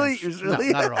good nicknames. Really? It was really?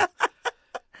 No, not at all.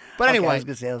 But Okay, anyway, I was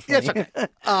gonna say that was yeah, it's funny. okay.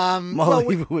 Mo Well,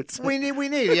 Leibowitz. we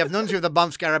need. You have Nunzio the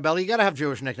Bump Scarabelli. You got to have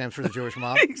Jewish nicknames for the Jewish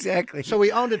mob. Exactly. So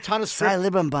we owned a ton of Cy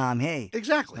strip. Liebenbaum, hey.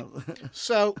 Exactly.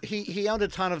 So he owned a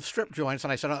ton of strip joints,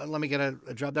 and I said, let me get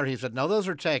a job there. He said, no, those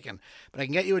are taken, but I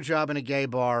can get you a job in a gay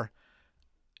bar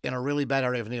in a really bad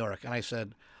area of New York. And I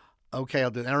said, okay, I'll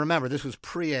do it. And remember, this was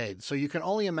pre-AIDS, so you can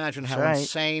only imagine how That's right.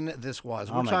 insane this was.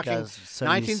 Oh We're my talking God,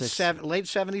 76. late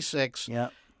 76. Yeah.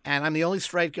 And I'm the only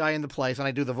straight guy in the place, and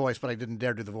I do the voice, but I didn't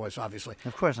dare do the voice, obviously.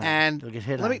 Of course not. And You'll get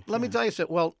hit let me on. tell you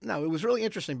something. Well, no, it was really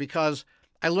interesting because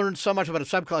I learned so much about a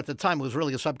subculture at the time. It was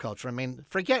really a subculture. I mean,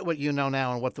 forget what you know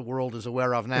now and what the world is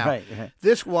aware of now. Right.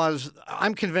 This was,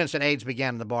 I'm convinced that AIDS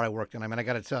began in the bar I worked in. I mean, I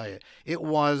got to tell you, it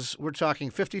was, we're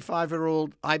talking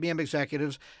 55-year-old IBM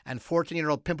executives and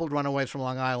 14-year-old pimpled runaways from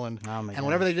Long Island. Oh, my and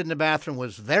whatever they did in the bathroom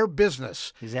was their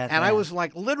business. Exactly. And I was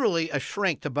like literally a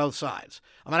shrink to both sides.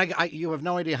 I mean, you have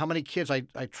no idea how many kids I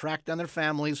tracked down their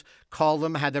families, called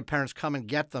them, had their parents come and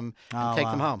get them and take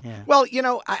them wow. home. Yeah. Well,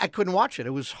 I couldn't watch it.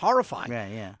 It was horrifying.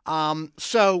 Yeah.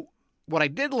 So what I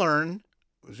did learn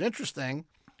was interesting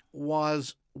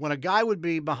was when a guy would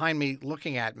be behind me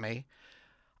looking at me,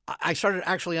 I started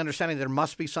actually understanding there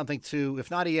must be something to, if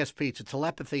not ESP, to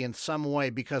telepathy in some way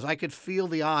because I could feel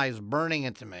the eyes burning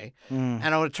into me, and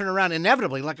I would turn around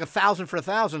inevitably, like 1,000 for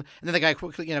 1,000, and then the guy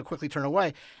quickly turn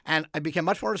away, and I became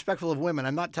much more respectful of women.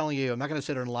 I'm not telling you, I'm not going to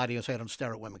sit there and lie to you and say I don't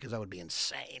stare at women because that would be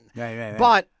insane. Right.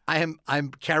 But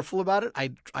I'm careful about it.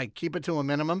 I keep it to a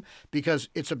minimum because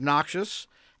it's obnoxious,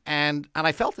 and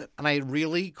I felt it, and I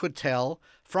really could tell.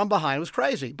 From behind, it was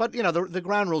crazy. But, the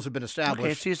ground rules have been established.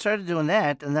 Okay, so you started doing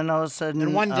that, and then all of a sudden...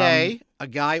 And one day, a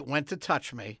guy went to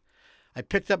touch me. I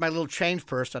picked up my little change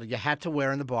purse that you had to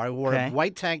wear in the bar. I wore a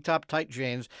white tank top, tight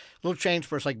jeans, little change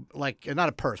purse, like not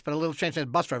a purse, but a little change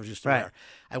that bus drivers used to wear.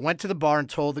 I went to the bar and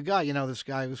told the guy, this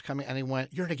guy was coming, and he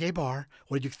went, "You're in a gay bar.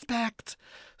 What did you expect?"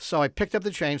 So I picked up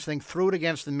the change thing, threw it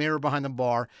against the mirror behind the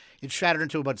bar. It shattered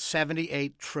into about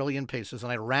 78 trillion pieces,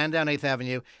 and I ran down 8th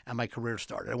Avenue, and my career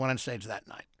started. I went on stage that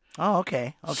night. Oh,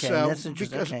 okay. So, That's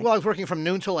interesting. because, okay. well, I was working from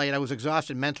noon till 8. I was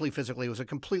exhausted mentally, physically. It was a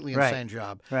completely insane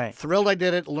job. Right. Thrilled I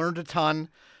did it, learned a ton,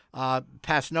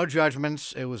 passed no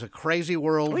judgments. It was a crazy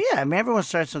world. Well, yeah. I mean, everyone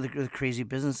starts with crazy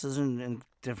businesses in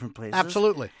different places.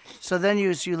 Absolutely. So then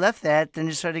you left that, then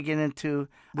you started getting into,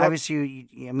 obviously,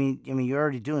 I mean, you're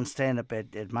already doing stand-up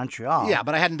at Montreal. Yeah,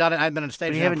 but I hadn't done it. I'd been on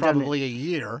stage you now haven't done probably a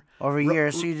year. Over a year.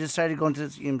 So you decided to go into,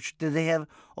 did they have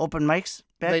open mics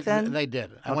back then? They did.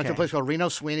 I went to a place called Reno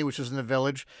Sweeney, which is in the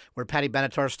Village, where Patty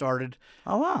Benatar started.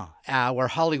 Oh, wow. Where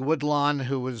Holly Woodlawn,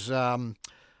 who was, I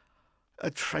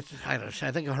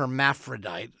think a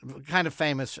hermaphrodite, kind of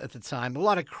famous at the time. A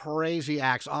lot of crazy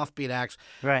acts, offbeat acts.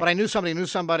 Right. But I knew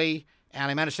somebody, and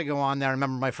I managed to go on there. I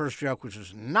remember my first joke, which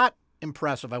was not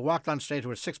impressive. I walked on stage, there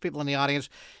were 6 people in the audience,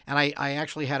 and I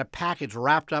actually had a package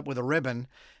wrapped up with a ribbon.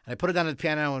 And I put it down at the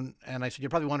piano, and I said, "You're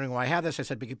probably wondering why I have this." I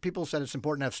said, "Because people said it's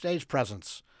important to have stage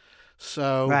presence."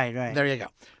 So right. There you go.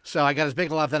 So I got as big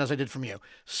a laugh then as I did from you.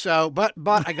 So, but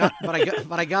I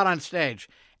got on stage,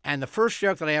 and the first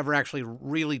joke that I ever actually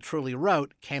really truly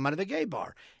wrote came out of the gay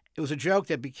bar, it was a joke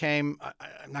that became,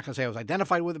 I'm not going to say I was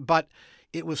identified with it, but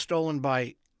it was stolen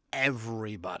by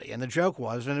everybody. And the joke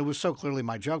was, and it was so clearly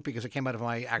my joke because it came out of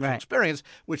my actual experience,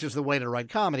 which is the way to write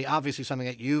comedy. Obviously, something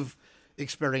that you've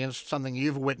experienced, something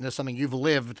you've witnessed, something you've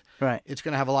lived, it's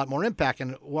going to have a lot more impact.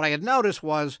 And what I had noticed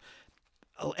was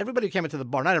everybody who came into the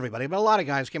bar, not everybody, but a lot of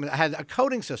guys came in, had a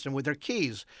coding system with their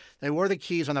keys. They wore the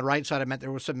keys on the right side, it meant they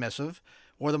were submissive.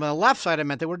 Wore them on the left side, it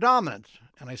meant they were dominant.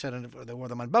 And I said, if they wore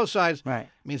them on both sides, it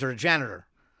means they're a janitor.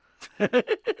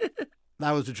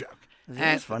 That was the joke.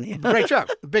 That's funny. Great joke.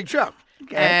 Big joke.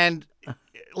 Okay. And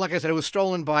like I said, it was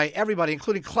stolen by everybody,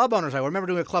 including club owners. I remember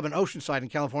doing a club in Oceanside in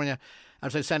California,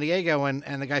 outside San Diego, and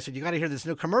the guy said, you got to hear this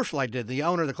new commercial I did. The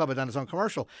owner of the club had done his own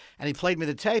commercial, and he played me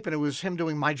the tape, and it was him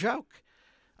doing my joke.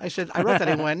 I said, I wrote that.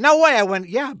 He went, no way. I went,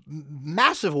 yeah,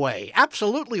 massive way.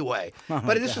 Absolutely way.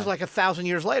 But this is like 1,000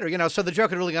 years later, so the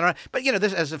joke had really gone around. But,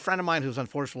 this, as a friend of mine who's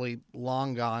unfortunately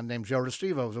long gone, named Joe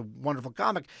Restivo, who's a wonderful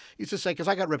comic, used to say, because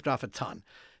I got ripped off a ton,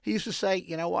 he used to say,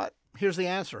 you know what? Here's the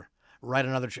answer. Write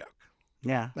another joke.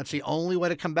 Yeah. That's the only way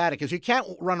to combat it, because you can't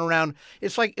run around.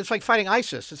 It's like fighting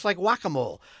ISIS. It's like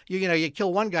whack-a-mole. You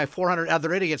kill one guy, 400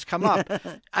 other idiots come up.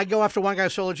 I go after one guy who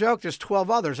stole a joke, there's 12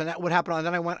 others, and that would happen. And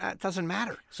then I went, it doesn't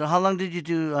matter. So how long did you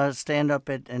do stand-up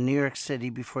in New York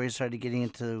City before you started getting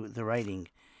into the writing?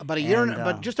 About a year,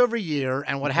 but just over a year.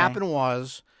 And what happened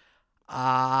was,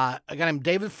 a guy named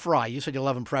David Fry. You said you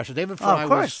love impressions. David Fry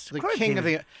was the king of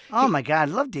the. Oh my God,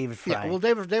 I love David Fry. Yeah, well,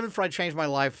 David Fry changed my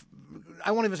life.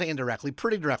 I won't even say indirectly,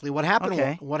 pretty directly. What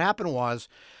happened? What happened was,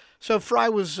 so Fry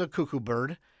was a cuckoo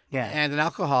bird, and an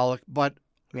alcoholic. But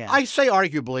I say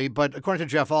arguably, but according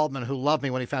to Jeff Altman, who loved me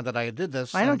when he found out I did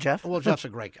this, I know Jeff. Well, Jeff's a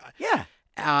great guy.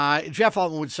 Yeah. Jeff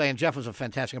Altman would say, and Jeff was a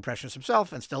fantastic impressionist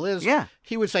himself, and still is. Yeah.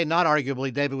 He would say, not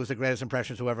arguably, David was the greatest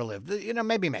impressionist who ever lived.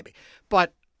 Maybe,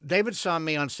 but David saw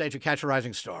me on stage at Catch a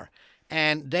Rising Star.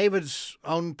 And David's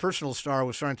own personal star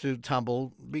was starting to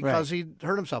tumble because he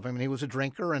hurt himself. I mean, he was a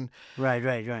drinker, and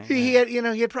he had, he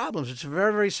had problems. It's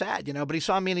very, very sad, But he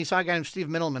saw me, and he saw a guy named Steve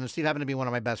Middleman, and Steve happened to be one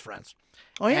of my best friends.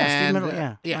 Oh yeah, Steve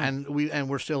Middleman. Yeah, and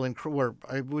we're still in.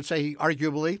 I would say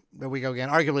arguably, there we go again.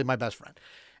 Arguably my best friend,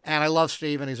 and I love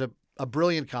Steve, and he's a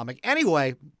brilliant comic.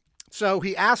 Anyway, so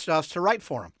he asked us to write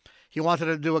for him. He wanted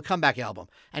to do a comeback album.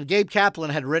 And Gabe Kaplan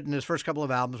had written his first couple of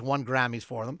albums, won Grammys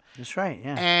for them. That's right,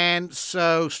 yeah. And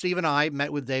so Steve and I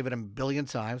met with David a billion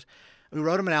times. We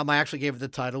wrote him an album. I actually gave it the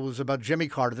title. It was about Jimmy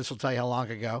Carter. This will tell you how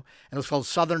long ago. And it was called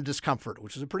Southern Discomfort,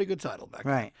 which is a pretty good title back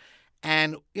then. Right.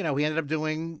 And, he ended up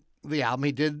doing the album.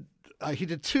 He did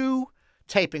 2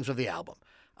 tapings of the album.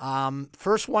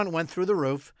 First one went through the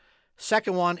roof.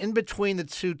 Second one, in between the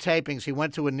 2 tapings, he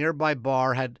went to a nearby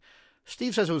bar,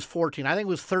 Steve says it was 14. I think it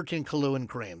was 13 Kahlua and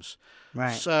creams.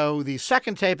 Right. So the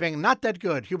second taping, not that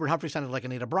good. Hubert Humphrey sounded like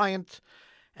Anita Bryant,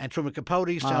 and Truman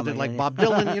Capote sounded like Bob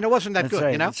Dylan. It wasn't that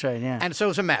good, That's right, yeah. And so it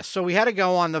was a mess. So we had to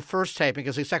go on the first taping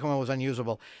because the second one was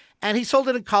unusable. And he sold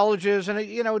it in colleges, and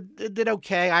it did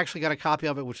okay. I actually got a copy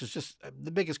of it, which is just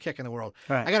the biggest kick in the world.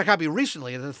 Right. I got a copy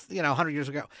recently, 100 years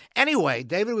ago. Anyway,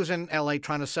 David was in L.A.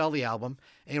 trying to sell the album,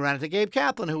 and he ran into Gabe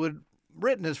Kaplan, who had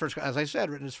written his first couple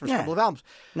of albums.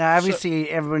 Now, obviously,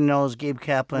 everyone knows Gabe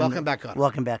Kaplan. Welcome Back, Kotter.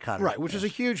 Welcome Back, Kotter. Right, which is a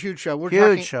huge show.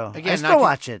 Huge show. Again, I still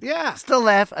watch it. Yeah. Still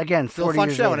laugh. Again, still 40 a fun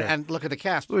years show. later. And look at the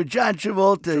cast. With John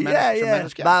Travolta.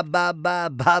 Tremendous cast. Bob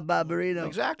Burrito.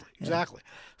 Exactly.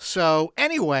 So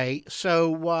anyway,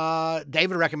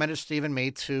 David recommended Steve and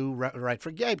me to write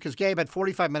for Gabe because Gabe had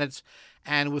 45 minutes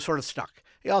and was sort of stuck.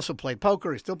 He also played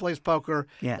poker. He still plays poker.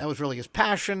 Yeah. That was really his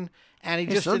passion. And he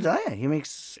just he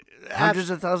makes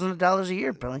hundreds of thousands of dollars a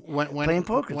year playing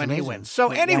poker. When he wins. So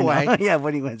anyway.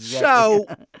 When he wins.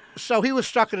 Exactly. So he was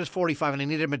stuck at his 45 and he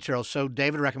needed material. So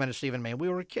David recommended Steve and me. We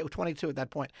were 22 at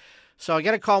that point. So I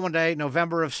get a call one day,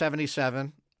 November of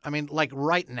 77. I mean, like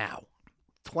right now.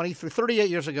 38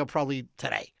 years ago, probably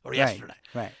today or yesterday.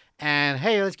 Right. And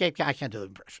hey, it's Gabe Kaplan. I can't do the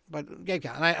impression, but Gabe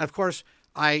Kaplan. And of course,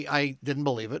 I didn't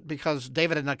believe it because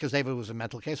David David was a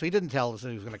mental case, so he didn't tell us that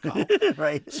he was going to call.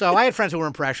 Right. So I had friends who were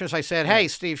impressionists. I said, hey,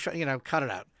 Steve, cut it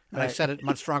out. And I said it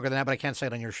much stronger than that, but I can't say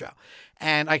it on your show.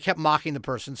 And I kept mocking the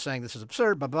person, saying this is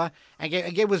absurd, blah, blah. And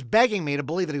Gabe was begging me to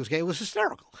believe that he was gay. It was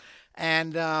hysterical.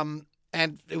 And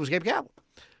it was Gabe Kaplan.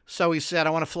 So he said, I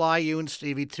want to fly you and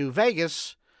Stevie to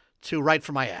Vegas to write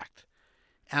for my act.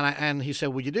 And he said,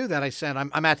 "Would you do that?" I said,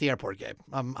 "I'm at the airport, Gabe.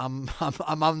 I'm on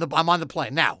the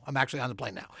plane now. I'm actually on the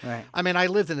plane now." Right. I mean, I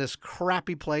lived in this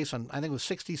crappy place on I think it was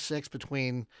 66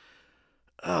 between,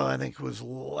 I think it was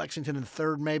Lexington and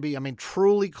 3rd maybe. I mean,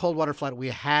 truly cold water flat. We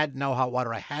had no hot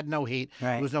water. I had no heat.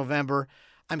 Right. It was November.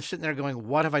 I'm sitting there going,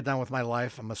 what have I done with my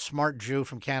life? I'm a smart Jew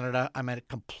from Canada. I'm a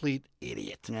complete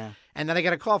idiot. Yeah. And then I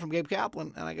get a call from Gabe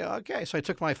Kaplan, and I go, okay. So I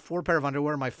took my 4 pair of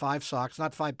underwear, my 5 socks,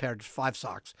 not 5 pair, just 5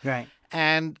 socks. Right.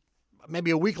 And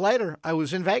maybe a week later, I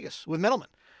was in Vegas with Middleman,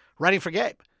 writing for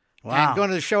Gabe. Wow. And going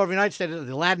to the show every night, stayed at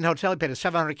the Aladdin Hotel. He paid us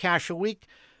 $700 cash a week.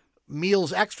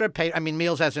 Meals extra, paid. I mean,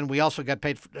 meals as in we also got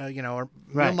paid, for, our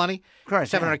meal money. Of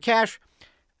course, $700 cash.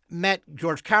 Met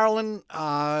George Carlin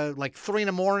like 3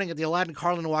 a.m. at the Aladdin.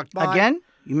 Carlin walked by. Again?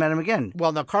 You met him again?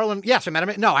 Well, no, Carlin. Yes, I met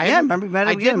him. No, I remember you met him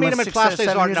I again. did meet him at Place des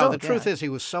Arts. No, the old, truth is he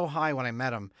was so high when I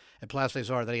met him at Place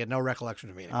des Arts that he had no recollection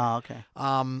of meeting. Oh, okay.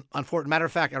 Unfortunate matter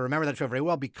of fact, I remember that show very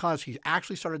well because he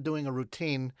actually started doing a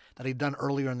routine that he'd done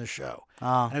earlier in the show.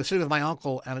 Oh. And I was sitting with my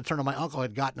uncle, and it turned out my uncle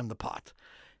had gotten him the pot.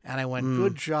 And I went,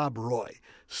 good job, Roy.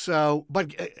 So,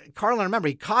 but Carlin, I remember,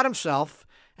 he caught himself,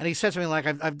 and he said something like,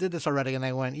 I've did this already. And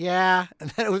they went, yeah. And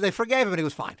then they forgave him, and he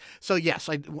was fine. So, yes,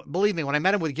 believe me, when I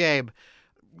met him with Gabe,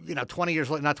 20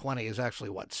 years later, not 20, is actually,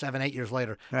 7, 8 years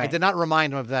later, right. I did not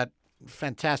remind him of that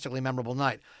fantastically memorable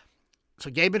night.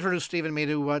 So Gabe introduced Steve and me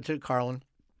to Carlin,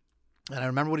 and I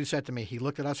remember what he said to me. He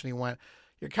looked at us, and he went,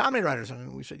 you're comedy writers.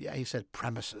 And we said, yeah. He said,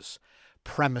 premises.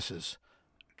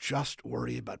 Just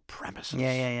worry about premises.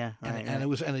 Yeah. And it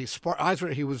was, and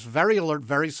he was very alert,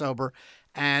 very sober,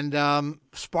 and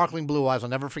sparkling blue eyes. I'll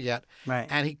never forget. Right.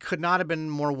 And he could not have been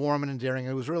more warm and endearing.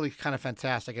 It was really kind of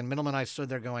fantastic. And Middleman and I stood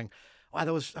there going, wow,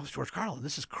 that was George Carlin.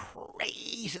 This is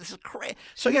crazy.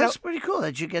 So that's pretty cool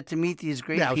that you get to meet these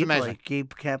great people amazing. like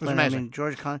Gabe Kaplan. I mean,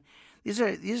 George Carlin. These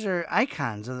are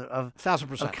icons of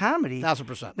 1,000%. Of comedy.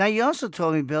 1,000%. Now, you also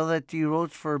told me, Bill, that you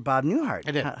wrote for Bob Newhart.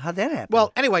 I did. How'd that happen?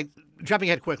 Well, anyway, jumping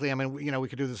ahead quickly, I mean, we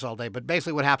could do this all day, but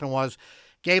basically what happened was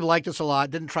Gabe liked us a lot,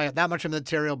 didn't try out that much of the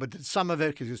material, but did some of it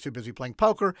because he was too busy playing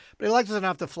poker. But he liked us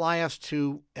enough to fly us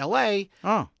to L.A.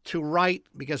 To write,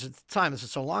 because at the time, this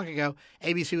is so long ago,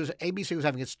 ABC was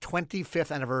having its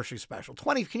 25th anniversary special.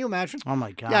 20, can you imagine? Oh,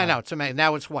 my God. Yeah, I know. It's amazing.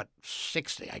 Now it's,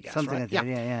 60, I guess, Something right? like that.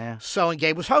 Yeah. So, and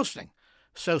Gabe was hosting.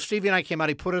 So Stevie and I came out.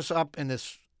 He put us up in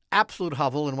this absolute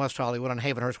hovel in West Hollywood on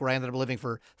Havenhurst, where I ended up living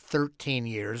for 13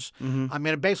 years. Mm-hmm. I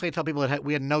mean, basically, I tell people that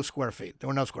we had no square feet. There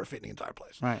were no square feet in the entire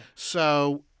place. Right.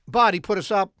 So, but he put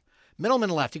us up. Middleman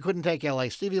left. He couldn't take L.A.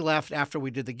 Stevie left after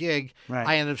we did the gig. Right.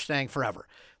 I ended up staying forever.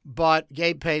 But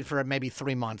Gabe paid for maybe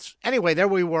 3 months. Anyway, there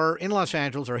we were in Los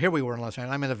Angeles, or here we were in Los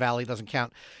Angeles. I'm in the Valley. Doesn't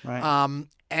count. Right.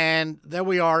 And there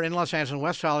we are in Los Angeles, in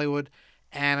West Hollywood.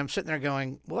 And I'm sitting there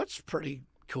going, well, that's pretty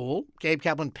cool. Gabe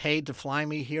Kaplan paid to fly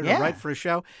me here to write for a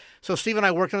show. So Steve and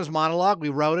I worked on his monologue. We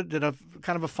wrote it, did a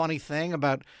kind of a funny thing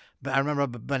about, I remember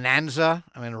Bonanza.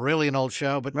 I mean, really an old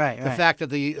show, but the fact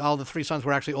that all the 3 sons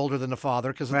were actually older than the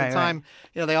father, because at the time,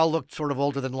 they all looked sort of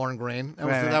older than Lauren Green.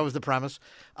 That was the premise.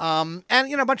 And,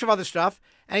 a bunch of other stuff.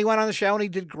 And he went on the show and he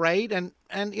did great. And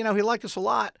he liked us a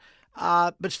lot.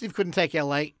 But Steve couldn't take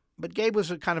L.A., but Gabe was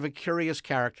a kind of a curious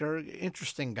character,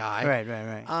 interesting guy.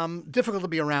 Right. Difficult to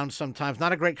be around sometimes.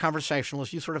 Not a great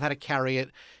conversationalist. You sort of had to carry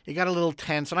it. He got a little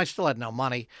tense, and I still had no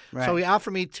money. Right. So he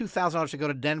offered me $2,000 to go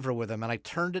to Denver with him, and I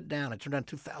turned it down. I turned down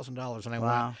 $2,000, and I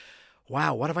went,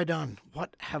 wow, what have I done?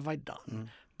 What have I done? Mm.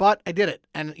 But I did it.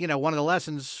 And, one of the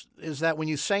lessons is that when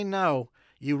you say no,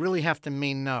 you really have to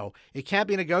mean no. It can't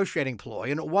be a negotiating ploy,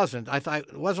 and it wasn't. I thought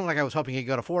it wasn't like I was hoping he'd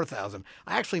go to 4,000.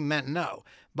 I actually meant no.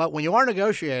 But when you are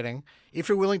negotiating, if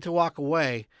you're willing to walk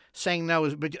away, saying no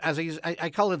is. But as I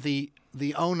call it the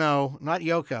oh no, not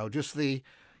Yoko, just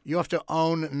you have to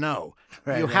own no.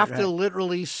 You have to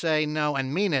literally say no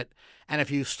and mean it. And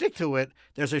if you stick to it,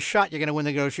 there's a shot you're going to win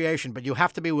the negotiation, but you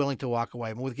have to be willing to walk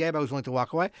away. And with Gabe, I was willing to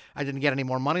walk away. I didn't get any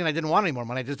more money, and I didn't want any more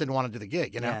money. I just didn't want to do the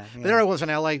gig, Yeah. There I was in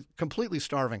L.A., completely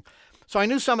starving. So I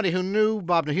knew somebody who knew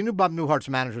Bob. He knew Bob Newhart's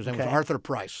manager. His name was Arthur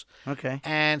Price. Okay.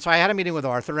 And so I had a meeting with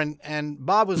Arthur, and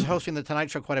Bob was hosting the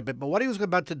Tonight Show quite a bit. But what he was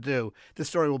about to do, this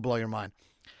story will blow your mind.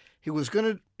 He was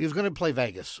going to play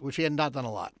Vegas, which he had not done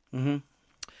a lot. Mm-hmm.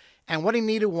 And what he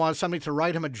needed was somebody to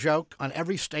write him a joke on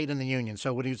every state in the union.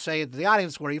 So when he'd say to the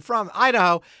audience, where are you from?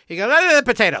 Idaho. He goes,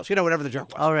 potatoes, whatever the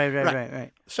joke was. Oh,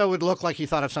 right. So it would look like he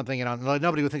thought of something,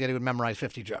 nobody would think that he would memorize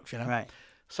 50 jokes, Right.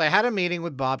 So I had a meeting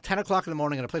with Bob, 10 o'clock in the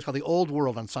morning at a place called the Old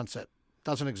World on Sunset.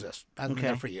 Doesn't exist. Hasn't been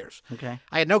there for years. Okay.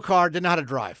 I had no car, didn't know how to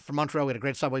drive. From Montreal, we had a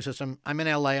great subway system. I'm in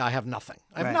L.A., I have nothing.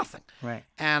 I have nothing. Right.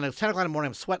 And it's 10 o'clock in the morning,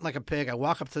 I'm sweating like a pig. I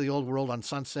walk up to the Old World on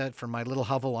Sunset from my little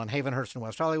hovel on Havenhurst in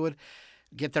West Hollywood.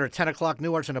 Get there at 10 o'clock.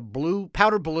 Newart's in a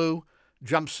powder blue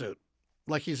jumpsuit,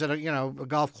 like he's at a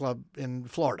golf club in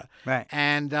Florida. Right.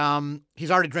 And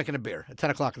he's already drinking a beer at 10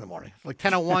 o'clock in the morning. Like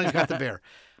 10:01, he's got the beer.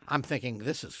 I'm thinking,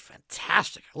 this is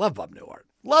fantastic. I love Bob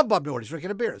Newhart. He's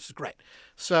drinking a beer. This is great.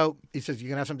 So he says, you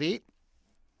can have something to eat?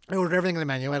 I ordered everything in the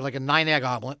menu. I had like a 9-egg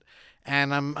omelet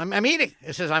And I'm eating.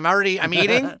 It says I'm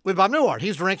eating with Bob Newhart.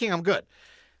 He's drinking. I'm good.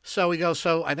 So we go,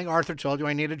 so I think Arthur told you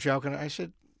I need a joke. And I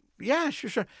said, yeah,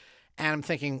 sure. And I'm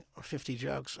thinking, 50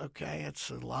 jokes. Okay, it's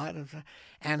a lot.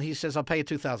 And he says, I'll pay you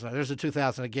 $2,000. There's a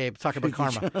 $2,000 to Gabe. Talk about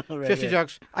karma. Right, 50 yeah.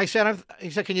 jokes. He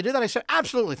said, can you do that? I said,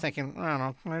 absolutely. Thinking, I don't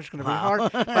know. It's going to be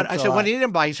hard. But I That's said, a when do lot. you need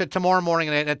him by? He said, tomorrow morning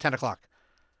at 10 o'clock.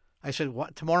 I said,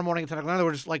 what? Tomorrow morning at 10 o'clock? In other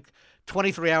words, like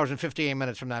 23 hours and 58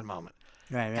 minutes from that moment.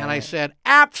 Right, And I said,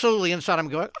 absolutely. Inside, I'm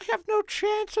going, I have no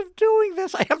chance of doing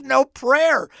this. I have no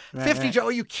prayer. 50 jokes.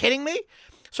 Are you kidding me?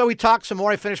 So we talked some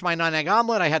more. I finished my 9-egg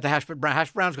omelet. I had the hash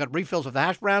browns, got refills of the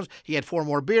hash browns. He had 4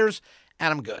 more beers,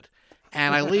 and I'm good.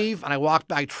 And I leave, and I walk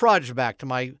back, I trudge back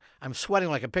to I'm sweating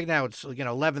like a pig now. It's,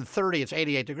 11:30. It's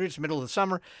 88 degrees. It's the middle of the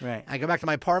summer. Right. I go back to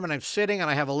my apartment. I'm sitting, and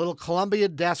I have a little Columbia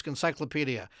Desk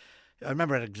encyclopedia. I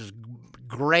remember it, just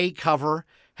gray cover,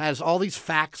 has all these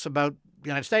facts about the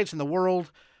United States and the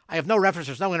world. I have no reference.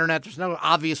 There's no internet. There's nothing.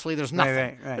 Right.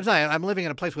 There's nothing. I'm living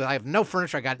in a place where I have no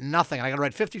furniture. I got nothing. I got to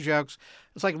write 50 jokes.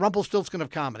 It's like Rumpelstiltskin of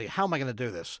comedy. How am I going to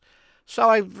do this? So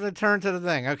I returned to the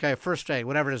thing. Okay, first state,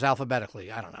 whatever it is,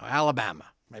 alphabetically. I don't know. Alabama.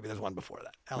 Maybe there's one before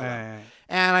that. Alabama. Right.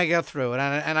 And I go through it,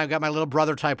 and I've got my little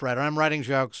brother typewriter. I'm writing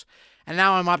jokes. And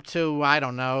now I'm up to, I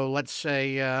don't know, let's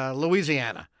say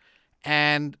Louisiana.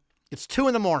 And it's 2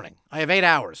 in the morning. I have 8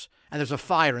 hours, and there's a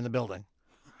fire in the building.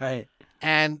 Right.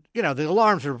 And, the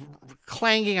alarms are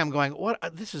clanging. I'm going, what?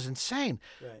 This is insane.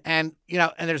 Right. And,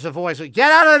 and there's a voice, like,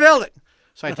 get out of the building.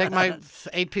 So I take my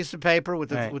 8 pieces of paper with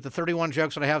the 31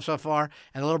 jokes that I have so far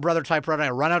and the little brother typewriter. I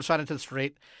run outside into the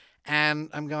street, and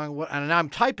I'm going, what? And now I'm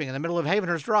typing in the middle of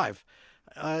Havenhurst Drive.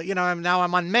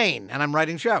 I'm on Main, and I'm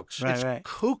writing jokes. Right, It's right.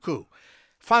 cuckoo.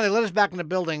 Finally, let us back in the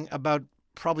building about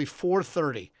probably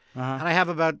 4:30. And I have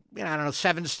about,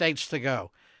 7 states to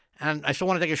go. And I still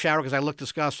want to take a shower because I look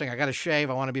disgusting. I got to shave.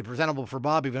 I want to be presentable for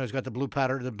Bob, even though he's got the blue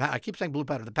powder. I keep saying blue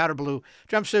powder, the powder blue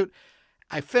jumpsuit.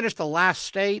 I finished the last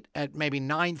state at maybe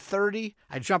 9:30.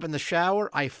 I jump in the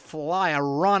shower. I fly. I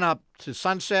run up to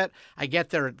Sunset. I get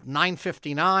there at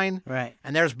 9:59. Right.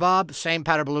 And there's Bob, same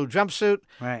powder blue jumpsuit.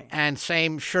 Right. And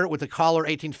same shirt with the collar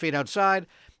 18 feet outside.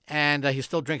 And he's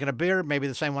still drinking a beer, maybe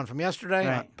the same one from yesterday.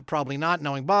 Right. Probably not,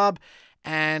 knowing Bob.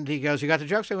 And he goes, you got the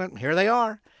jokes? I went, here they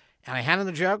are. And I hand him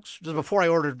the jokes just before I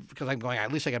ordered, because I'm going,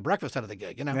 at least I got breakfast out of the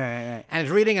gig, Right. And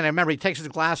he's reading, and I remember he takes his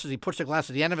glasses, he puts the glass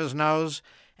at the end of his nose,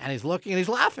 and he's looking, and he's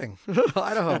laughing.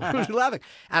 Idaho, he's laughing.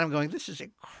 And I'm going, this is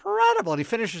incredible. And he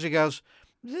finishes, he goes,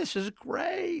 this is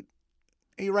great.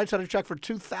 And he writes out a check for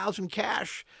 $2,000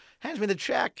 cash, hands me the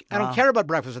check. I don't care about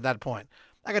breakfast at that point.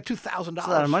 I got $2,000. It's a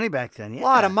lot of money back then. Yeah. A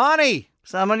lot of money.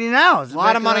 It's a lot of money now. It's A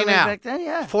lot of money now. Back then,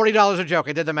 yeah. $40 a joke.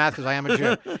 I did the math because I am a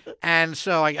Jew. And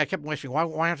so I kept wishing, why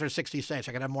aren't there 60 states?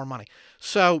 I could have more money.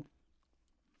 So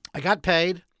I got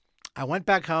paid. I went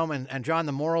back home. And John,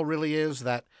 the moral really is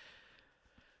that,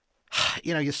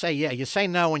 you say you say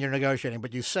no when you're negotiating,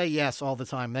 but you say yes all the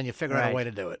time. Then you figure out a way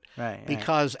to do it. Right.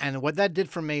 Because, and what that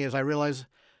did for me is I realized,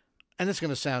 and this is going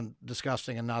to sound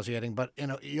disgusting and nauseating, but,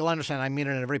 you'll understand I mean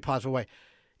it in a very positive way.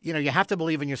 You have to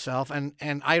believe in yourself, and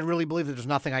I really believe that there's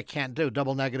nothing I can't do.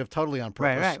 Double negative, totally on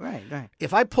purpose. Right.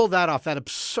 If I pulled that off, that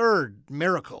absurd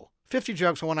miracle, 50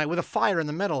 jokes in one night with a fire in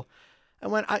the middle, I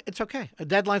went, it's okay.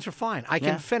 Deadlines are fine. I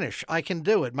can finish. I can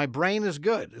do it. My brain is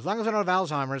good. As long as I don't have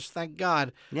Alzheimer's, thank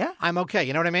God, I'm okay.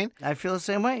 You know what I mean? I feel the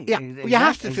same way. Yeah, you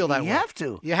have to feel that way. You have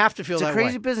to. You have to feel that way. It's a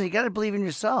crazy business. You got to believe in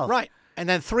yourself. Right. And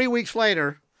then 3 weeks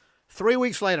later,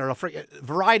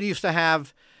 Variety used to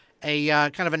have a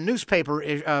kind of a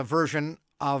newspaper version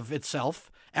of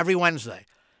itself every Wednesday.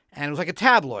 And it was like a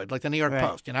tabloid, like the New York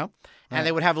Post, And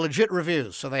they would have legit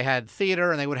reviews. So they had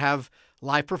theater, and they would have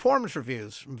live performance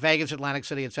reviews from Vegas, Atlantic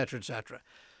City, et cetera, et cetera.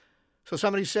 So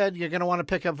somebody said, you're going to want to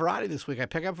pick up Variety this week. I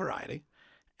pick up Variety,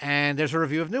 and there's a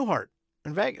review of Newhart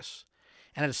in Vegas.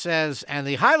 And it says, and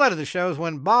the highlight of the show is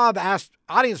when Bob asked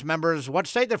audience members what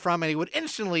state they're from, and he would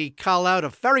instantly call out a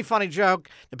very funny joke,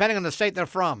 depending on the state they're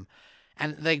from.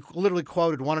 And they literally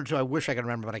quoted one or two I wish I could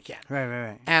remember, but I can't.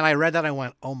 Right. And I read that, and I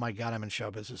went, oh, my God, I'm in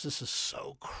show business. This is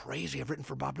so crazy. I've written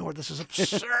for Bob Newhart. This is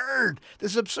absurd.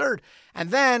 This is absurd. And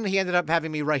then he ended up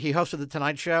having me write. He hosted The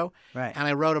Tonight Show. Right. And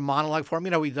I wrote a monologue for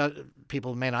him.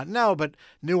 People may not know, but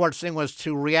Newhart's thing was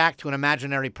to react to an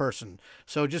imaginary person.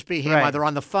 So just be him either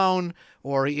on the phone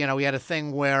or, he had a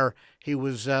thing where he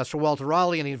was Sir Walter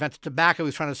Raleigh, and he invented tobacco. He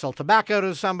was trying to sell tobacco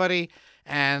to somebody.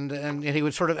 And he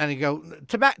would he'd go,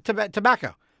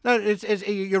 tobacco. No, it's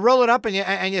you roll it up and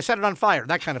you set it on fire,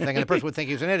 that kind of thing. And the person would think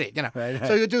he was an idiot, Right.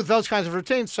 So you do those kinds of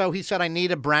routines. So he said, I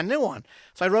need a brand new one.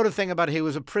 So I wrote a thing about he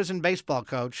was a prison baseball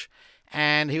coach,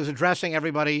 and he was addressing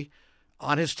everybody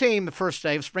on his team the first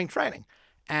day of spring training.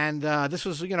 And this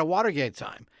was, Watergate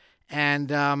time.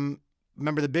 And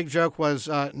remember, the big joke was,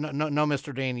 no,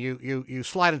 Mr. Dean, you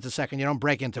slide into second, you don't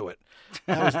break into it.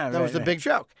 That was the big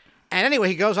joke. And anyway,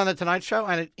 he goes on the Tonight Show,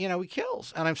 and he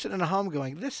kills. And I'm sitting at home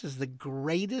going, this is the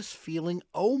greatest feeling.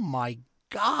 Oh my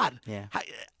God! Yeah,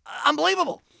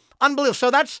 unbelievable. So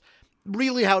that's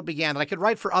really how it began. That I could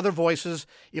write for other voices.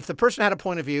 If the person had a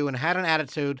point of view and had an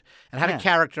attitude and had a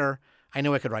character, I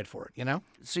knew I could write for it.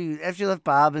 So after you left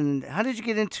Bob, and how did you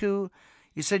get into?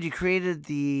 You said you created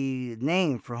the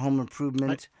name for Home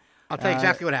Improvement. I'll tell you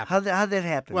exactly what happened. How'd that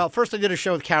happen? Well, first I did a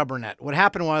show with Carol Burnette. What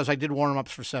happened was I did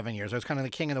warm-ups for 7 years. I was kind of the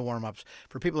king of the warm-ups.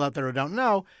 For people out there who don't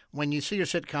know, when you see your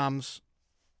sitcoms...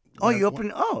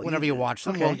 whenever you watch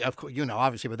them. Okay. Well, of course,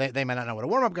 obviously, but they may not know what a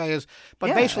warm-up guy is.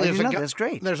 But basically, that's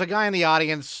great. There's a guy in the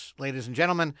audience, ladies and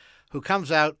gentlemen, who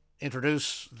comes out,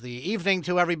 introduce the evening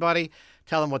to everybody,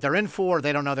 tell them what they're in for.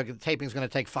 They don't know the taping's going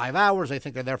to take 5 hours. They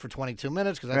think they're there for 22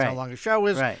 minutes because that's how long the show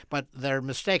is. Right. But they're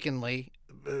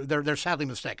they're sadly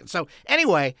mistaken. So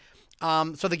anyway,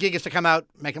 so the gig is to come out,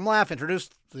 make them laugh, introduce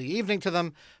the evening to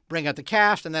them, bring out the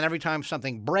cast, and then every time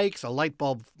something breaks, a light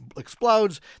bulb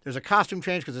explodes, there's a costume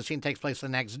change because the scene takes place the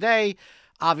next day.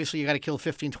 Obviously, you got to kill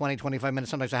 15, 20, 25 minutes,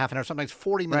 sometimes a half an hour, sometimes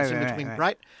 40 minutes in between,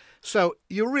 right? So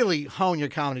you really hone your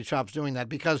comedy chops doing that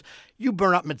because you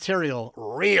burn up material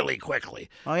really quickly.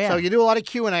 Oh, yeah. So you do a lot of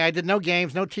Q&A. I did no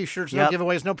games, no T-shirts, no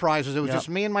giveaways, no prizes. It was just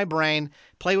me and my brain,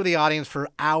 play with the audience for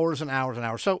hours and hours and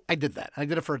hours. So I did that. I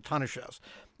did it for a ton of shows.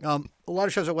 A lot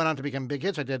of shows that went on to become big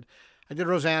hits. I did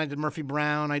Roseanne, I did Murphy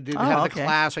Brown, I did Head of the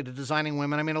Class, I did Designing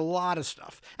Women. I mean, a lot of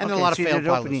stuff. And then a lot of failed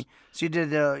pilots. So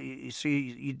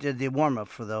you did the warm-up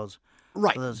for those.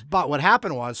 Right. But what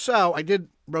happened was, so I did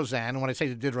Roseanne, and when I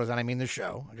say did Roseanne, I mean the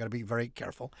show. I got to be very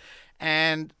careful.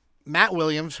 And Matt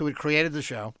Williams, who had created the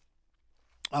show,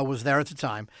 was there at the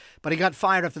time, but he got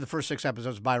fired after the first 6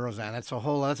 episodes by Roseanne. That's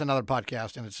another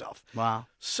podcast in itself. Wow.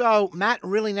 So Matt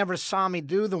really never saw me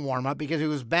do the warm up because he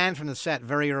was banned from the set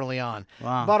very early on.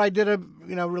 Wow. But I did a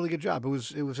really good job. It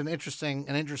was an interesting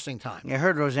time. Yeah, I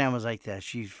heard Roseanne was like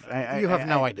that. You have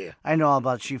no idea. I know all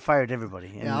about it. She fired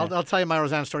everybody. Yeah, I'll tell you my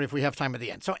Roseanne story if we have time at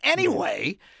the end. So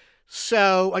anyway,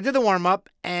 so I did the warm up,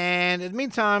 and in the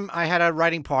meantime, I had a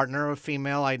writing partner, a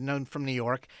female I'd known from New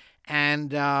York,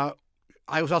 and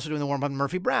I was also doing the warm-up on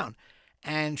Murphy Brown.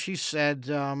 And she said,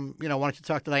 why don't you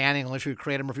talk to Diane English, who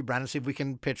created Murphy Brown, and see if we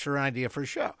can pitch her an idea for a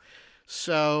show.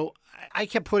 So I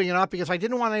kept putting it off because I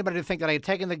didn't want anybody to think that I had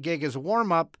taken the gig as a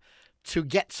warm-up to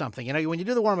get something. When you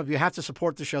do the warm-up, you have to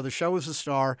support the show. The show is the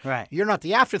star. Right. You're not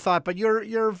the afterthought, but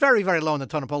you're very, very low in the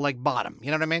totem pole, like bottom.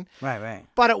 You know what I mean? Right.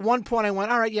 But at one point I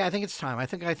went, all right, yeah, I think it's time. I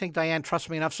think Diane trusts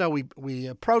me enough. So we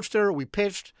approached her, we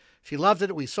pitched. She loved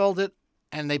it, we sold it.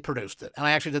 And they produced it. And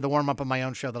I actually did the warm-up on my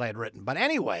own show that I had written. But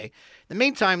anyway, in the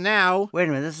meantime now... Wait a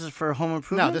minute, this is for Home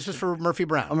Improvement? No, this is for Murphy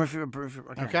Brown. Oh, Murphy,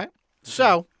 okay.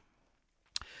 So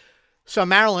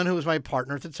Marilyn, who was my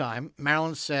partner at the time,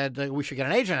 Marilyn said we should get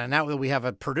an agent. And now that we have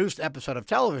a produced episode of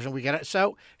television, we get it.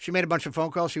 So she made a bunch of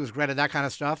phone calls. She was great at that kind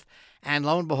of stuff. And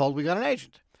lo and behold, we got an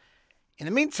agent. In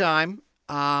the meantime,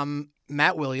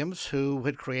 Matt Williams, who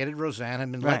had created Roseanne,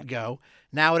 had been let go,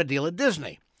 now had a deal at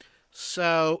Disney.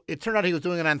 So it turned out he was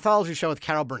doing an anthology show with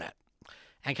Carol Burnette.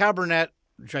 And Carol Burnette,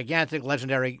 gigantic,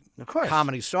 legendary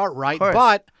comedy star, right?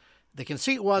 But the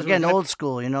conceit was... Again, old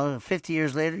school, 50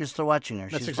 years later, you're still watching her.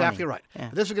 That's She's exactly funny. right. Yeah.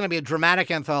 This was going to be a dramatic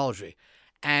anthology.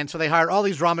 And so they hired all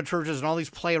these dramaturges and all these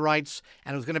playwrights,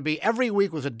 and it was going to be every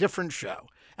week was a different show.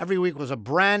 Every week was a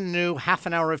brand new half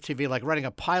an hour of TV, like writing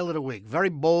a pilot a week. Very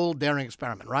bold, daring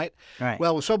experiment, right? Right.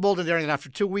 Well, it was so bold and daring that after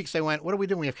 2 weeks they went, what are we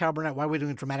doing? We have Carol Burnette. Why are we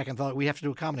doing a dramatic anthology? We have to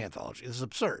do a comedy anthology. This is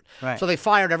absurd. Right. So they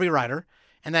fired every writer.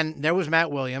 And then there was Matt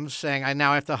Williams saying, I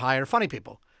now have to hire funny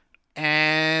people.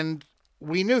 And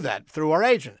we knew that through our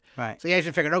agent. Right. So the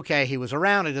agent figured, okay, he was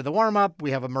around. I did the warm-up.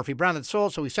 We have a Murphy Brown that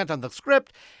sold. So we sent on the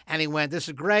script, and he went, this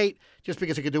is great. Just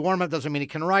because he could do warm-up doesn't mean he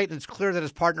can write. And it's clear that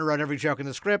his partner wrote every joke in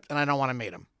the script, and I don't want to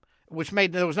meet him.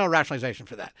 There was no rationalization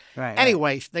for that. Right.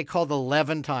 Anyway, they called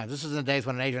 11 times. This is in the days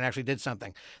when an agent actually did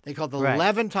something. They called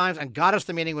 11 times and got us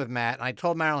the meeting with Matt. And I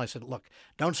told Marilyn, I said, look,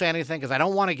 don't say anything because I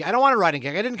don't want a writing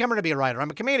gig. I didn't come here to be a writer.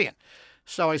 I'm a comedian.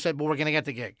 So I said, well, we're going to get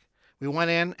the gig. We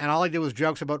went in, and all I did was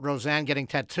jokes about Roseanne getting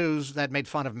tattoos that made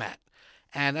fun of Matt.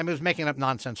 And I was making up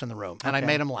nonsense in the room, and I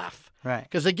made him laugh. Right.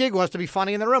 Because the gig was to be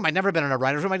funny in the room. I'd never been in a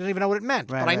writer's room. I didn't even know what it meant.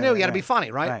 But I knew you had to be funny,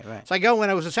 right? Right. So I go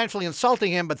in. I was essentially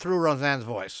insulting him, but through Roseanne's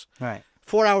voice. Right.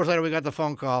 4 hours later, we got the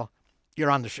phone call. You're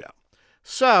on the show.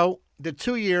 So did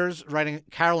 2 years writing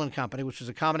Carol and Company, which is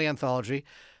a comedy anthology.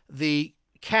 The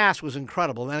cast was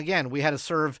incredible. And again, we had to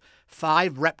serve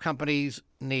 5 rep companies'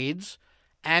 needs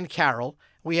and Carol.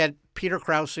 We had Peter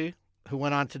Krause, who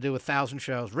went on to do 1,000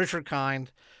 shows, Richard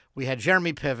Kind. We had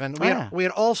Jeremy Piven. We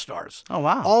had all-stars. Oh,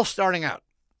 wow. All starting out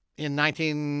in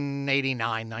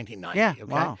 1989, 1990. Yeah, okay?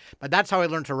 wow. But that's how I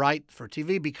learned to write for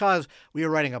TV, because we were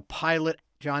writing a pilot,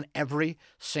 John, every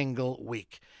single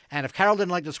week. And if Carol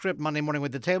didn't like the script Monday morning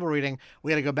with the table reading,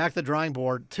 we had to go back to the drawing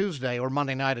board Tuesday or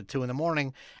Monday night at 2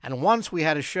 a.m. And once we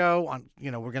had a show on,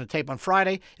 we're going to tape on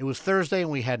Friday. It was Thursday, and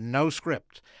we had no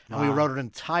script. And we wrote an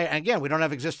entire, and again, we don't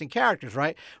have existing characters,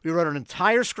 right? We wrote an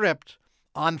entire script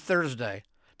on Thursday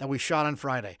that we shot on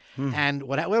Friday. And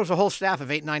there was a whole staff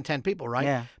of 8, 9, 10 people, right?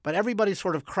 Yeah. But everybody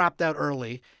sort of crapped out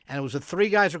early, and it was the 3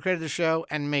 guys who created the show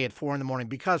and me at 4 a.m.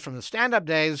 because from the stand-up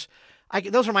days,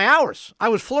 those are my hours. I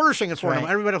was flourishing at 4 a.m.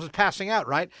 Everybody else was passing out,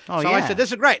 right? Oh, so I said, this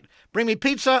is great. Bring me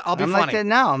pizza. I'll be I'm funny. like that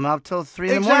now. I'm up till 3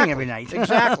 in the morning every night.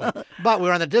 Exactly. But we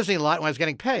were on the Disney lot when I was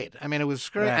getting paid. I mean, it was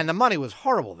great. Right. And the money was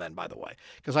horrible then, by the way,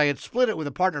 because I had split it with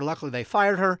a partner. Luckily, they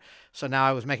fired her. So now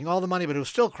I was making all the money, but it was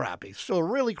still crappy. Still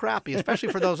really crappy,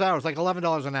 especially for those hours, like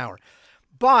 $11 an hour.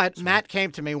 But Matt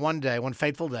came to me one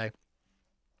fateful day,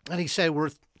 and he said,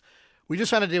 we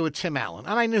just had to deal with Tim Allen.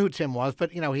 And I knew who Tim was,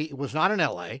 but, he was not in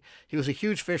L.A. He was a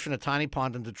huge fish in a tiny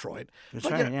pond in Detroit. That's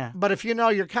right, yeah. But if you know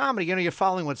your comedy, you're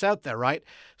following what's out there, right?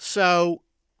 So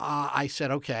I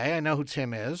said, okay, I know who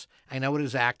Tim is. I know what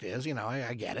his act is.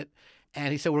 I get it.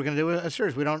 And he said, we're going to do a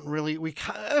series. We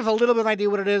have a little bit of an idea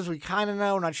what it is. We kind of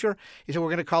know, we're not sure. He said, we're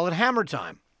going to call it Hammer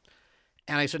Time.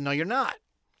 And I said, no, you're not.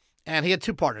 And he had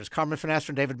 2 partners, Carmen Finester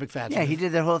and David McFadden. Yeah, he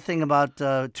did that whole thing about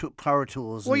power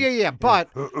tools. Well, but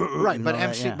right,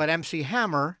 but MC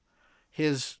Hammer,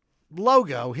 his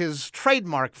logo, his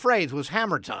trademark phrase was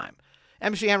Hammer Time.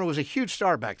 MC Hammer was a huge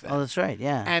star back then. Oh, that's right,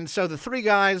 yeah. And so the 3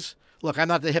 guys. Look, I'm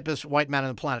not the hippest white man on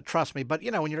the planet, trust me. But,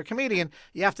 when you're a comedian,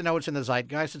 you have to know what's in the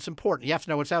zeitgeist. It's important. You have to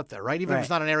know what's out there, right? Even if it's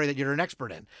not an area that you're an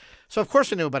expert in. So, of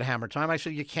course, I knew about Hammer Time. I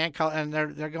said, you can't call it. And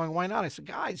they're going, why not? I said,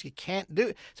 guys, you can't do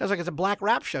it. Sounds like it's a black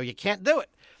rap show. You can't do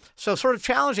it. So, sort of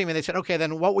challenging me, they said, okay,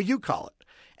 then what will you call it?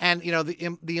 And,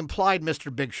 the implied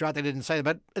Mr. Big Shot, they didn't say that,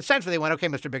 but essentially they went, okay,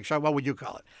 Mr. Big Shot, what would you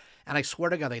call it? And I swear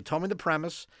to God, they told me the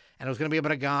premise, and it was going to be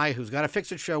about a guy who's got a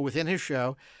fix-it show within his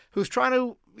show, who's trying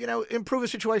to, improve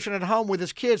his situation at home with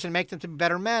his kids and make them to be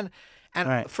better men.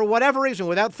 And for whatever reason,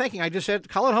 without thinking, I just said,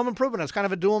 call it Home Improvement. It's kind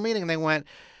of a dual meaning. And they went,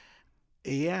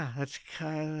 yeah, that's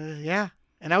kind of, yeah.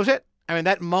 And that was it. I mean,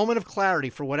 that moment of clarity,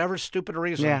 for whatever stupid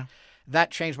reason,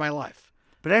 that changed my life.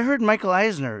 But I heard Michael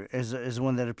Eisner is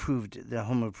one that approved the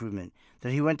Home Improvement.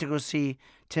 That he went to go see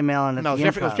Tim Allen at the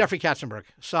Improv. It was Jeffrey Katzenberg.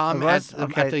 Saw him at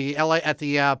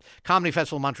the Comedy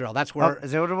Festival in Montreal. That's where.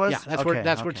 Is that what it was? Yeah,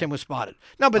 that's where Tim was spotted.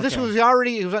 No, but this was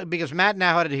already because Matt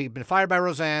now he'd been fired by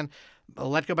Roseanne,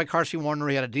 let go by Carsey Warner.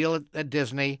 He had a deal at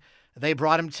Disney. They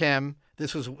brought him Tim.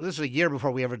 This was a year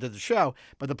before we ever did the show.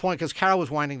 But the point, because Carol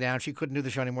was winding down, she couldn't do the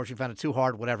show anymore. She found it too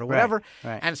hard, whatever.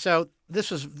 Right. And so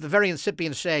this was the very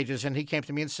incipient stages, and he came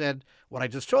to me and said what I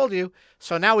just told you.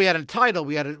 So now we had a title.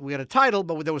 We had a title,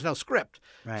 but there was no script.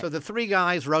 Right. So the 3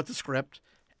 guys wrote the script,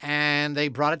 and they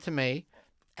brought it to me,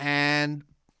 and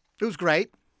it was great.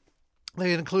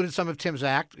 They included some of Tim's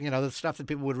act, the stuff that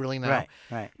people would really know.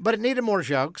 Right. But it needed more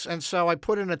jokes, and so I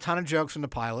put in a ton of jokes in the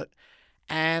pilot.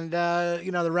 And,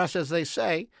 the rest, as they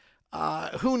say,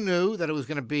 who knew that it was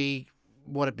going to be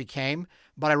what it became?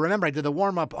 But I remember I did the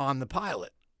warm-up on the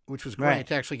pilot, which was great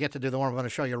to actually get to do the warm-up on a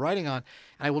show you're writing on.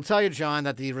 And I will tell you, John,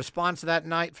 that the response that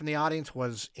night from the audience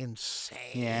was insane.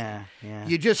 Yeah.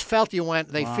 You just felt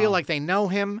they feel like they know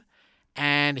him,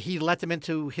 and he let them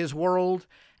into his world,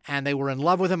 and they were in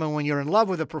love with him. And when you're in love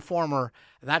with a performer,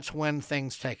 that's when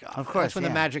things take off. Of course, that's when the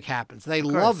magic happens. They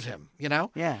loved him,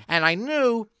 Yeah. And I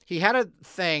knew he had a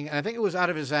thing, and I think it was out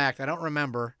of his act. I don't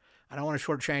remember. I don't want to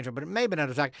shortchange him, but it may have been out of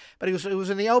his act. But it was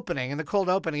in the opening, in the cold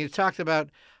opening. He talked about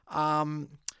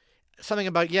something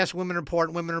about, yes, women are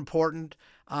important.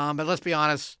 But let's be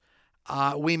honest,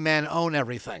 we men own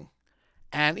everything.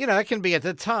 And, that can be at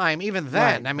the time, even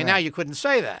then. Now you couldn't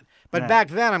say that. But back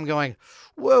then I'm going,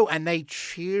 whoa, and they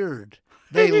cheered.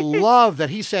 They loved that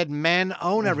he said men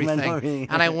own everything.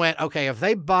 And I went, okay, if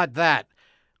they bought that,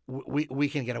 we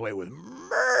can get away with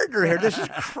murder here. This is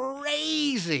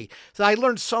crazy. So I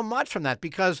learned so much from that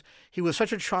because he was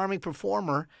such a charming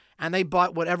performer, and they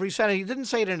bought whatever he said. And he didn't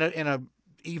say it in a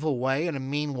evil way, in a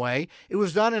mean way. It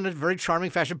was done in a very charming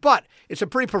fashion, but it's a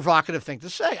pretty provocative thing to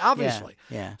say, obviously.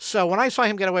 Yeah. So when I saw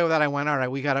him get away with that, I went, all right,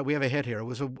 we have a hit here. It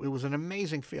was an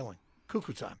amazing feeling.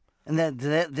 Cuckoo time. And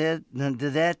did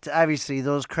that obviously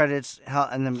those credits help,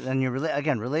 and your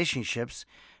relationships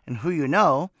and who you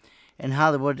know in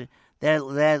Hollywood that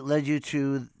led you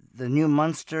to the new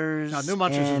Munsters. No, New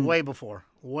Munsters is way before.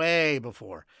 Way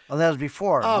before. Oh, that was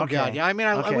before. Oh, okay. God, yeah. I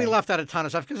mean, we left out a ton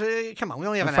of stuff because, come on, we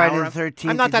only have an Friday hour. the 13th,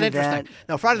 I'm not that you did interesting. that.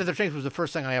 No, Friday the 13th was the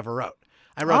first thing I ever wrote.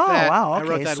 I wrote that. Wow, I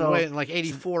wrote okay, that so- way in like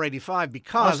 84, 85 Oh,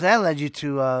 because so that led you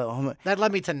to that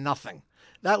led me to nothing.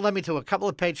 That led me to a couple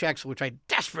of paychecks, which I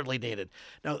desperately needed.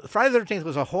 Now, Friday the 13th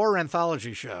was a horror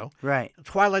anthology show. right.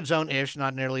 Twilight Zone-ish,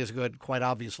 not nearly as good, quite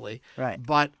obviously. Right.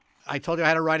 But I told you I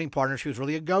had a writing partner. She was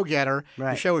really a go-getter.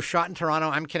 Right. The show was shot in Toronto.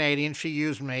 I'm Canadian. She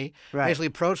used me. Right. Basically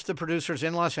approached the producers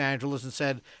in Los Angeles and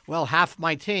said, well, half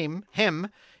my team, him,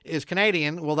 is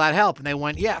Canadian. Will that help? And they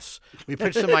went, yes. We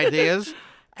pitched some ideas.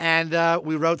 And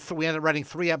we ended up writing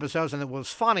 3 episodes, and it was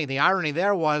funny. The irony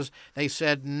there was they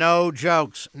said, no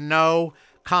jokes, no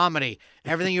comedy.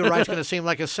 Everything you write is going to seem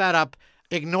like a setup.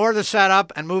 Ignore the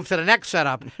setup and move to the next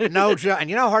setup. No joke. And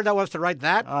you know how hard that was to write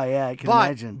that? Oh, yeah, I can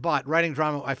imagine. But writing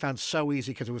drama I found so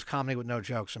easy because it was comedy with no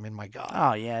jokes. I mean, my God.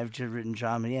 Oh, yeah, I've just written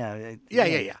drama, yeah.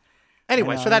 Yeah.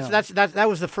 Anyway, so that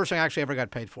was the first thing I actually ever got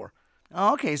paid for.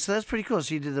 Oh, okay, so that's pretty cool.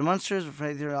 So you did the Munsters,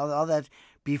 all that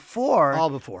before. All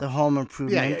before. The Home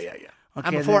Improvement. Yeah. Okay,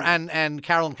 and before, then- and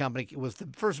Carlin Company was the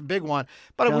first big one.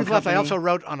 But Carlin we've left. I Company. also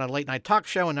wrote on a late night talk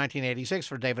show in 1986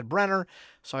 for David Brenner.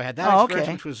 So I had that Oh, experience,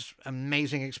 okay. which was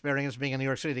amazing experience being in New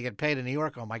York City to get paid in New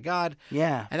York. Oh my God.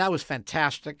 Yeah. And that was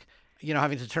fantastic. You know,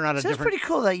 having to turn out a So that's different. pretty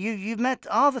cool that you've met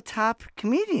all the top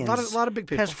comedians. A lot of big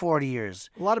people. Past 40 years.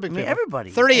 A lot of big I mean, people. everybody.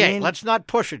 38. I mean, Let's not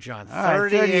push it, John. All right,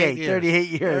 38 years. 38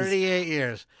 years. 38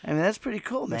 years. I mean, that's pretty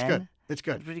cool, man. It's good. It's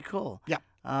good. That's pretty cool. Yeah.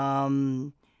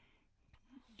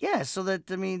 Yeah, so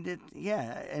that, I mean,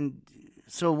 and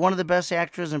so one of the best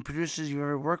actors and producers you've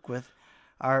ever worked with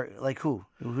are, like, who?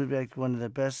 Who'd be like one of the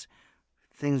best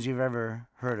things you've ever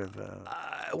heard of?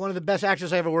 One of the best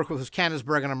actors I ever worked with was Candace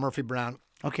Bergen and Murphy Brown.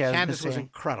 Okay, I was Candace gonna was say.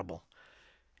 incredible.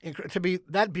 To be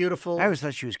that beautiful. I always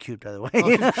thought she was cute, by the way.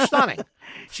 Oh, she's stunning.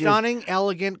 She was- Stunning,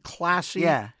 elegant, classy,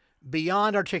 Yeah.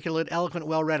 beyond articulate, eloquent,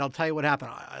 well-read. I'll tell you what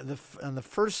happened. On the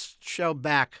first show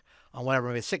back on whatever,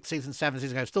 maybe 6th season, 7th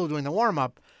season, I was still doing the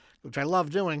warm-up, which I love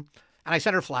doing, and I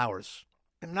sent her flowers.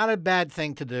 Not a bad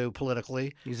thing to do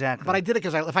politically. Exactly. But I did it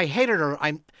because if I hated her,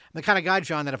 I'm the kind of guy,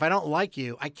 John, that if I don't like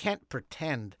you, I can't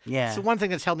pretend. Yeah. It's the one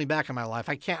thing that's held me back in my life.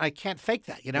 I can't fake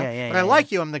that, you know? Yeah, But I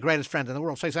like you, I'm the greatest friend in the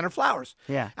world. So I sent her flowers.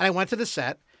 Yeah. And I went to the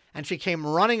set, and she came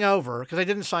running over because I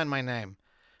didn't sign my name.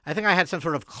 I think I had some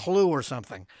sort of clue or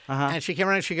something. Uh-huh. And she came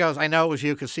running and she goes, I know it was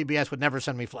you because CBS would never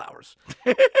send me flowers.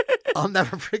 I'll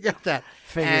never forget that.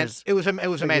 Figures. And it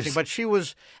was amazing. But she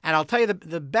was, and I'll tell you,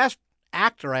 the best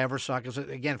actor I ever saw, because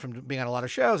again, from being on a lot of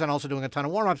shows and also doing a ton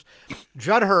of warm-ups,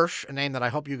 Judd Hirsch, a name that I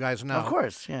hope you guys know. Of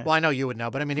course, yeah. Well, I know you would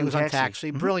know, but I mean, he From was on Taxi.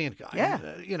 Taxi. Brilliant guy. Yeah.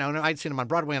 You know, and I'd seen him on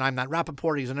Broadway, and I'm not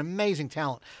Rappaport. He's an amazing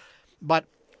talent. But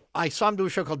I saw him do a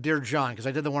show called Dear John, because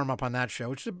I did the warm-up on that show,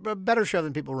 which is a better show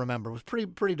than people remember. It was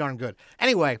pretty darn good.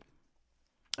 Anyway,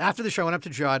 after the show, I went up to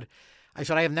Judd. I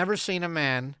said, I have never seen a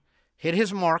man hit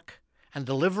his mark and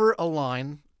deliver a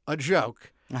line, a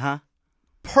joke, Uh-huh.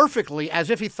 perfectly as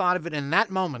if he thought of it in that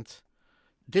moment.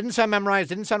 Didn't sound memorized,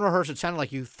 didn't sound rehearsed. It sounded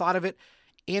like you thought of it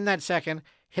in that second,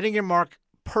 hitting your mark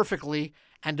perfectly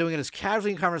and doing it as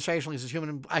casually and conversationally as a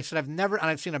human. I said,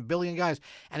 I've seen a billion guys.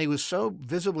 And he was so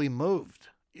visibly moved.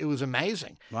 It was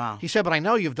amazing. Wow. He said, but I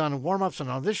know you've done warm-ups and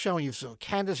on this show, and you've seen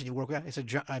Candace, and you work with. I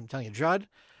said, I'm telling you, Judd,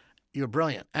 you're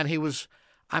brilliant. And he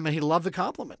loved the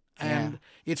compliment. And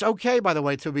it's okay, by the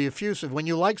way, to be effusive. When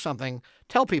you like something,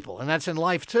 tell people. And that's in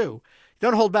life, too.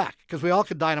 Don't hold back, because we all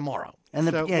could die tomorrow. And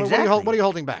So yeah, what exactly. are you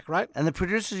holding back, right? And the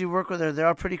producers you work with, they're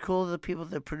all pretty cool, the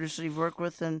producers you've worked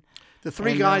with? And The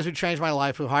three guys who changed my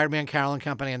life, who hired me on Carlin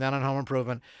Company and then on Home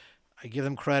Improvement, I give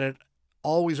them credit.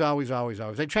 Always.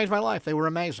 They changed my life. They were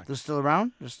amazing. they're still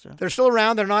around? They're still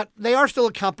around. They are still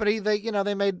a company. They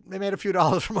made a few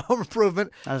dollars from Home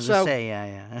Improvement. I was going to say,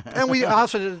 yeah. And we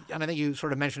also did, and I think you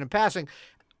sort of mentioned in passing,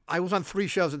 I was on 3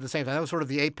 shows at the same time. That was sort of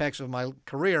the apex of my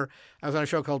career. I was on a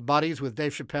show called Buddies with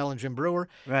Dave Chappelle and Jim Brewer,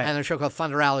 Right. and a show called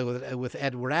Thunder Alley with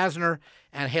Edward Asner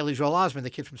and Haley Joel Osment, the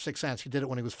kid from Sixth Sense. He did it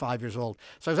when he was 5 years old.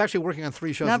 So I was actually working on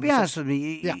 3 shows. Now, at be the honest same- with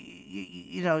me. Yeah.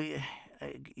 You know,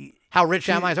 How rich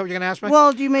am I? Is that what you're going to ask me?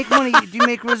 well, do you make money? Do you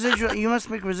make residual? You must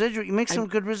make residual. You make some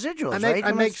good residuals, right? I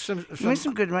You make must- some. You make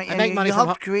some good money. I make and money you from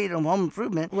helped create a Home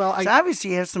Improvement. Well, so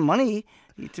obviously you have some money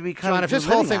to be kind John, of if this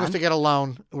whole living thing was on. to get a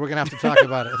loan, we're going to have to talk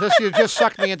about it. If this you just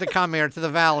sucked me into come here to the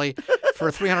Valley for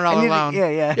a $300 loan.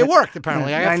 Yeah. It worked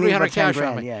apparently. I I have need $300 about 10 cash on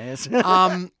grand, me. Yeah, yes.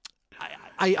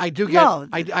 I do get. No.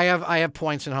 I have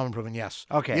points in Home Improvement. Yes.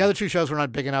 Okay. The other 2 shows were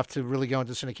not big enough to really go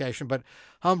into syndication, but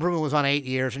Home Improvement was on 8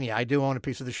 years, and yeah, I do own a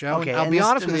piece of the show. Okay, And I'll and be this-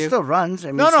 honest and with it you. still runs. I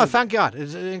mean, No, so- thank God.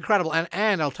 It's incredible.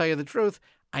 And I'll tell you the truth.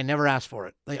 I never asked for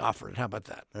it. They offered it. How about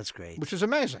that? That's great. Which is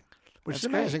amazing. That's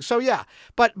amazing. So, yeah.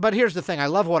 But here's the thing. I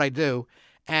love what I do.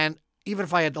 And even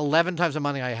if I had 11 times the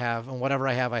money I have and whatever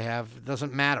I have, it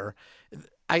doesn't matter.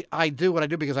 I do what I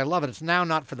do because I love it. It's now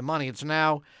not for the money. It's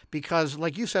now because,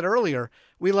 like you said earlier,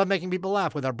 we love making people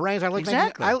laugh with our brains. I like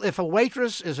exactly. if a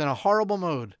waitress is in a horrible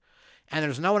mood and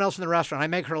there's no one else in the restaurant, I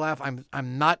make her laugh. I'm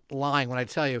not lying when I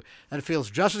tell you that it feels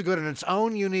just as good in its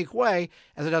own unique way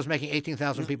as it does making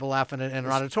 18,000 people laugh in an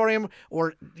auditorium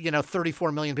or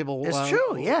 34 million people. It's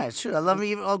true. Yeah, it's true. I love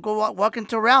it. I'll go walk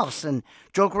into Ralph's and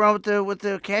joke around with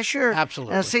the cashier.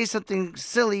 Absolutely. And I'll say something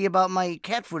silly about my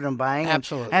cat food I'm buying.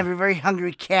 Absolutely. I have a very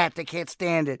hungry cat that can't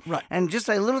stand it. Right. And just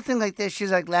a little thing like this,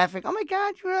 she's like laughing. Oh my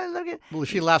God, you really look at. Well, if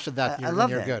she laughs at that, I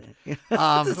love you're that. good. It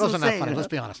wasn't that funny. Let's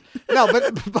be honest. No,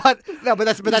 but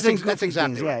that's exactly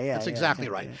things. right. Yeah, that's exactly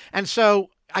right. And so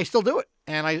I still do it,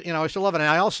 and I still love it. And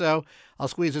I'll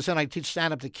squeeze this in. I teach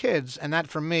stand up to kids, and that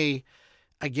for me,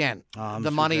 again,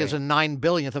 the money is a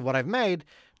 9/billionth of what I've made.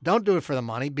 Don't do it for the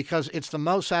money because it's the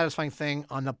most satisfying thing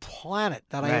on the planet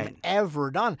that I have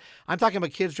ever done. I'm talking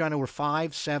about kids, John, who were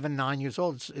 5, 7, 9 years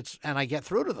old. And I get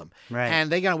through to them. Right.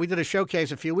 And we did a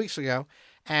showcase a few weeks ago,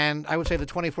 and I would say the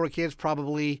 24 kids,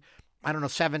 probably,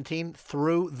 17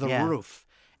 through the roof.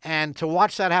 And to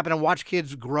watch that happen and watch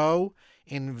kids grow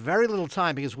in very little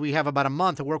time, because we have about a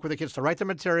month to work with the kids to write the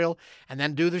material and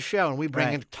then do the show. And we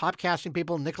bring in top casting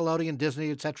people, Nickelodeon, Disney,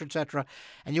 et cetera, et cetera.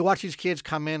 And you watch these kids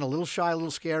come in a little shy, a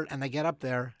little scared, and they get up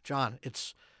there. John,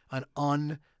 it's an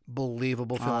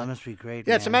unbelievable feeling. That must be great.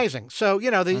 Yeah, it's amazing. So,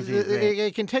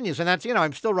 it continues. And that's,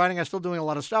 I'm still writing, I'm still doing a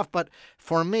lot of stuff. But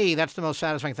for me, that's the most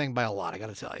satisfying thing by a lot, I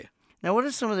got to tell you. Now, what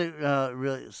are some of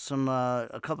the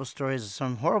a couple stories of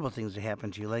some horrible things that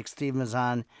happened to you? Like Steve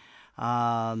Mazan,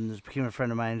 became a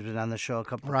friend of mine who's been on the show a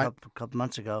couple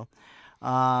months ago.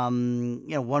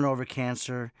 Won over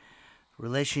cancer,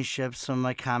 relationships. Some of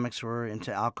my comics were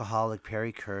into alcohol, like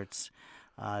Perry Kurtz,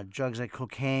 drugs like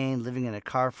cocaine, living in a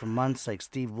car for months, like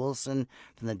Steve Wilson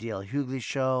from the D.L. Hughley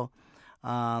Show.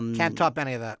 Can't top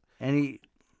any of that.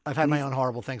 I've had my own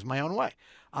horrible things my own way.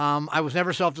 I was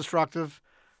never self-destructive.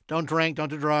 Don't drink, don't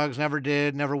do drugs, never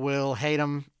did, never will, hate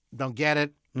them, don't get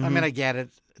it. I mean, I get it.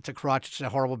 It's a crutch. It's a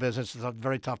horrible business. It's a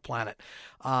very tough planet.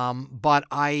 But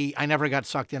I never got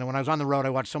sucked in. And when I was on the road, I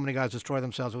watched so many guys destroy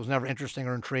themselves. It was never interesting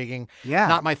or intriguing. Yeah.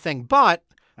 Not my thing. But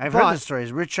I've heard the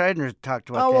stories. Rich Scheidner talked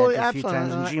about that a few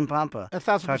times, and Gene Pampa.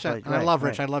 1,000%. And I love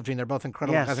Rich. I love Gene. They're both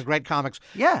incredible guys and great comics.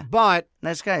 Yeah. But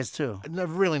nice guys, too. They're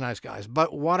really nice guys.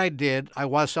 But what I did, I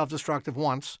was self-destructive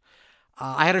once.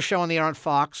 I had a show on the air on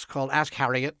Fox called Ask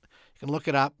Harriet. You can look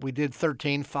it up. We did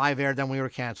 13, 5 aired, then we were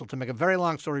canceled. To make a very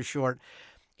long story short,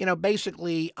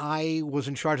 basically I was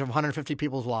in charge of 150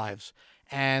 people's lives,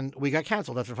 and we got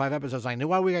canceled after 5 episodes. I knew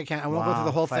why we got canceled. I won't go through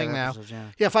the whole thing now.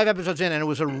 Yeah, 5 episodes in, and it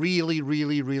was a really,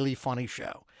 really, really funny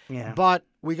show. Yeah. But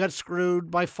we got screwed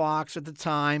by Fox at the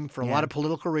time for a lot of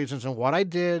political reasons, and what I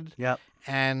did,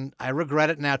 and I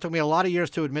regret it now. It took me a lot of years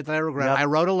to admit that I regret it. I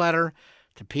wrote a letter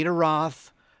to Peter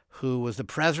Roth, who was the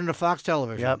president of Fox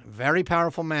Television, very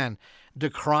powerful man,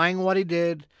 decrying what he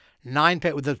did.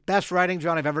 9-page, with the best writing,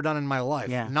 John, I've ever done in my life.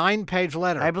 9-page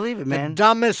letter. I believe it, man. The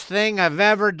dumbest thing I've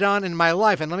ever done in my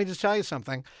life. And let me just tell you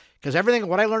something, because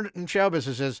what I learned in show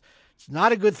business is it's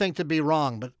not a good thing to be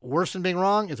wrong, but worse than being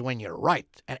wrong is when you're right.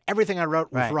 And everything I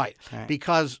wrote was right.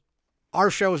 Because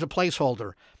our show is a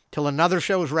placeholder till another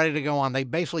show is ready to go on. They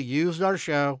basically used our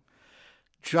show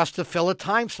just to fill a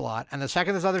time slot. And the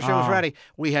second this other show was ready,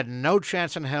 we had no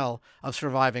chance in hell of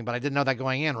surviving. But I didn't know that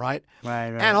going in, right? Right.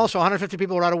 And also 150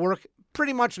 people were out of work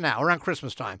pretty much now, around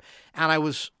Christmas time. And I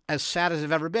was as sad as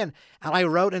I've ever been. And I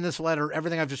wrote in this letter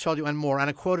everything I've just told you and more. And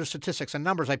I quoted statistics and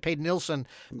numbers. I paid Nielsen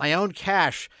my own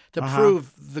cash to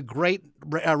prove the great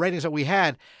ratings that we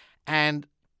had. And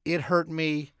it hurt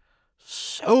me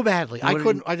so badly. I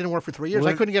didn't work for 3 years.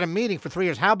 I couldn't get a meeting for 3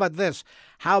 years. How about this?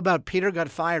 How about Peter got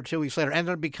fired 2 weeks later,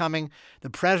 ended up becoming the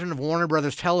president of Warner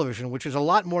Brothers Television, which is a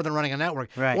lot more than running a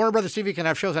network. Right. Warner Brothers TV can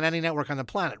have shows on any network on the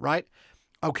planet, right?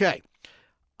 Okay.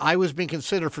 I was being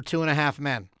considered for 2.5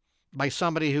 Men by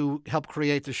somebody who helped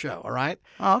create the show, all right?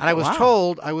 Oh, okay. And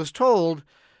I was told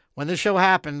when this show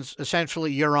happens,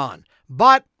 essentially you're on.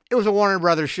 But it was a Warner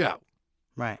Brothers show.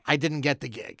 Right. I didn't get the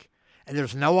gig. And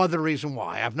there's no other reason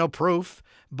why. I have no proof,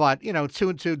 but, 2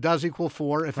 and 2 does equal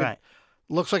 4. If it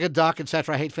looks like a duck,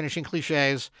 etc. I hate finishing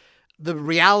cliches. The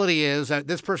reality is that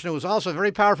this person who was also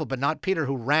very powerful, but not Peter,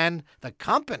 who ran the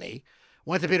company,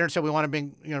 went to Peter and said, we want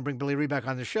to bring Billy Riback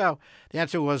on the show. The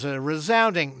answer was a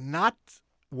resounding, not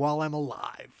while I'm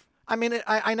alive. I mean,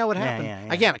 I know what happened.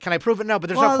 yeah. Again, can I prove it? No, but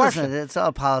there's well, no question. Listen, it's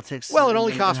all politics. Well, it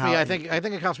only and cost me. how- I think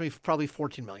it cost me probably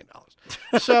 $14 million.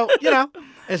 So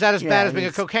is that as bad as being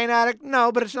a cocaine addict?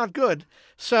 No, but it's not good.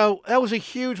 So that was a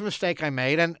huge mistake I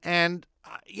made, and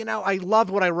I loved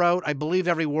what I wrote. I believed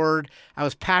every word. I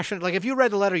was passionate. Like if you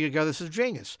read the letter, you'd go, "This is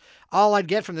genius." All I'd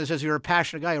get from this is you're a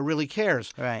passionate guy who really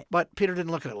cares. Right. But Peter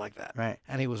didn't look at it like that. Right.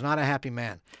 And he was not a happy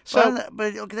man. So,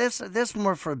 but okay, that's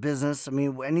more for business. I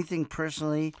mean, anything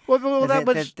personally.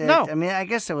 no. I mean, I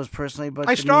guess it was personally, but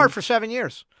I starved for 7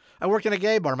 years. I worked in a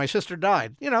gay bar. My sister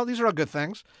died. These are all good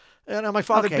things. My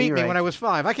father beat me when I was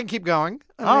 5. I can keep going.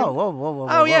 Whoa.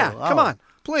 Oh, yeah. Come on.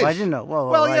 Please. Well, I didn't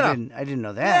know. I didn't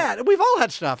know that. Yeah, we've all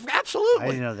had stuff. Absolutely. I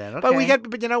didn't know that. Okay.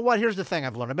 But you know what? Here's the thing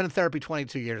I've learned. I've been in therapy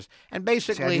 22 years, and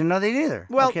basically, See, I didn't know that either.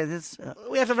 Well, okay,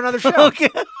 we have to have another show. okay.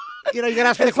 You can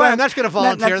ask me the question. I'm not going to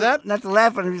volunteer that. Not to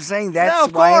laugh, but I'm just saying that's no,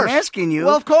 of why course. I'm asking you.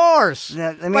 Well, of course.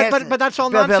 Now, but that's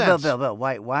all nonsense. Bill.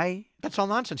 Why? That's all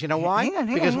nonsense. You know why?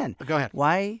 Hang on. Go ahead.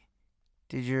 Why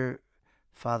did your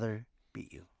father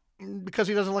beat you? Because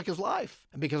he doesn't like his life,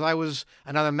 and because I was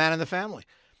another man in the family,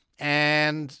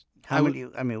 and.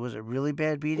 Was it really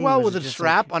bad beating? Well, with a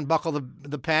strap, unbuckle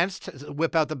the pants,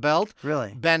 whip out the belt.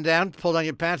 Really? Bend down, pull down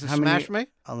your pants, and smash me.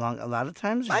 A lot of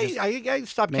times? I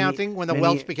stopped counting when the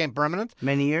welts became permanent.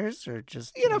 Many years or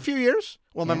just? A few years.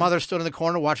 Well, my mother stood in the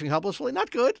corner watching helplessly. Not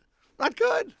good. Not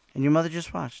good. And your mother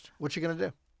just watched? What's she going to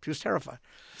do? She was terrified.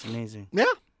 It's amazing. Yeah.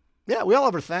 Yeah, we all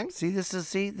have our things. These are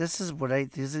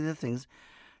the things,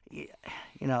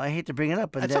 I hate to bring it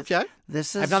up, but that's okay.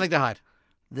 I have nothing to hide.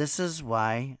 This is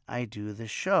why I do the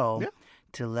show,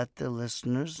 to let the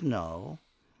listeners know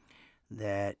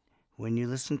that when you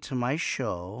listen to my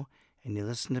show and you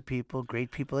listen to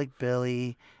great people like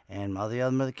Billy and all the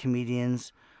other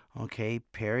comedians, okay,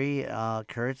 Perry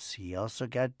Kurtz, he also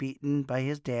got beaten by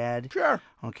his dad. Sure.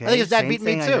 Okay. I think his dad beat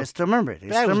me too. I still remember it.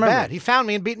 That was bad. He found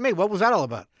me and beat me. What was that all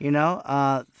about?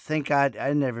 Thank God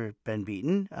I've never been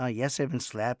beaten. Yes, I've been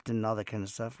slapped and all that kind of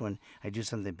stuff when I do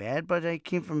something bad, but I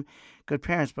came from good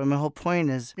parents. But my whole point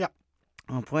is,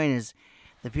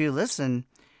 the people listen,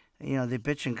 they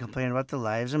bitch and complain about their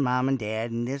lives and mom and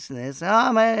dad and this and this.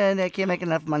 Oh, man, I can't make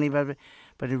enough money. But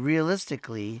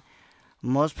realistically,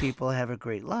 most people have a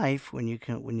great life when you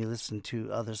listen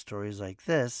to other stories like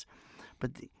this.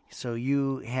 But so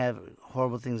you have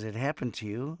horrible things that happen to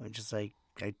you, just like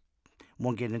I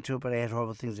won't get into it, but I had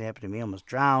horrible things that happened to me. I almost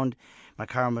drowned. My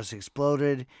car almost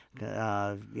exploded.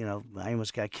 I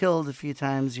almost got killed a few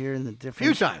times here in the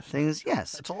different things.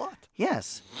 Yes. That's a lot.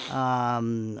 Yes.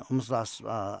 Almost lost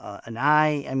an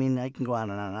eye. I mean, I can go on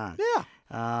and on and on.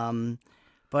 Yeah.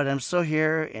 But I'm still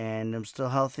here, and I'm still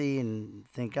healthy, and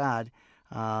thank God.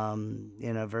 A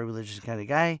very religious kind of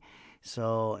guy.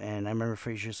 So, and I remember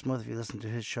Fraser Smith, if you listen to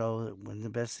his show, one of the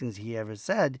best things he ever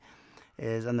said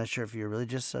is, I'm not sure if you're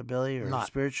religious, Billy, or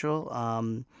spiritual,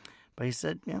 but he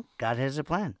said, God has a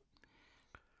plan.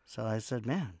 So I said,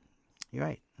 man, you're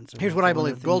right. Here's what I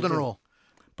believe, golden rule.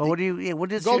 But what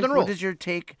is your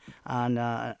take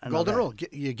on golden rule?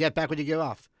 You get back what you give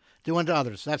off. Do unto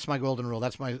others. That's my golden rule.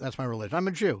 That's my religion. I'm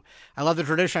a Jew. I love the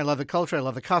tradition. I love the culture. I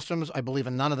love the customs. I believe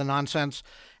in none of the nonsense.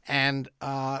 And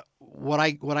what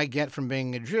I get from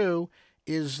being a Jew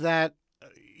is that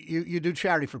you do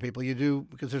charity for people. You do,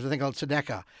 because there's a thing called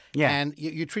tzedakah. Yeah. And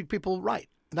you treat people right.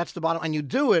 That's the bottom. And you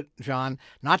do it, John,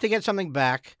 not to get something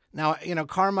back. Now,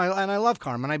 karma, and I love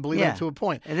karma, and I believe it to a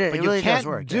point. It but really you can't does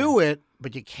work.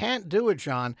 But you can't do it,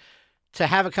 John, to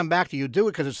have it come back to you. Do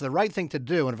it because it's the right thing to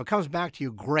do. And if it comes back to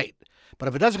you, great. But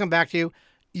if it doesn't come back to you,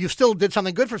 you still did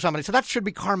something good for somebody. So that should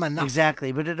be karma enough.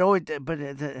 Exactly. But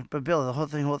but Bill, the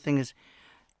whole thing is,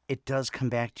 it does come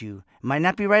back to you. It might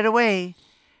not be right away.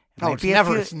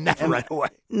 It's never right away.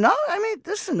 No, I mean,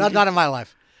 listen. Not in my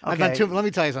life. Okay. I've done too. Let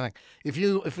me tell you something. If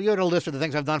you had a list of the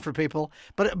things I've done for people,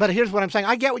 but here's what I'm saying.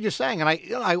 I get what you're saying, and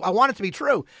I want it to be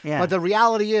true. Yeah. But the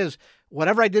reality is,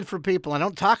 whatever I did for people, I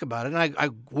don't talk about it, and I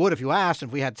would if you asked,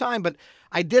 if we had time. But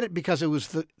I did it because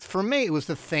for me, it was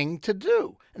the thing to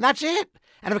do, and that's it.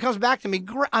 And if it comes back to me,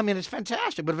 I mean, it's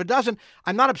fantastic. But if it doesn't,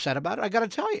 I'm not upset about it. I got to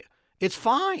tell you, it's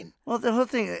fine. Well, the whole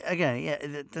thing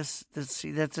again, that's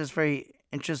just very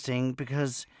interesting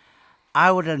because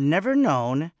I would have never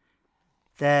known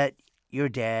that your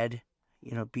dad,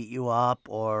 beat you up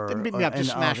or didn't beat me up,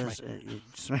 just smash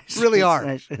me. Really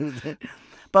hard.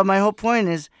 But my whole point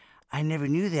is, I never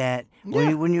knew that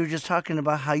when you were just talking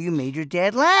about how you made your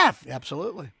dad laugh.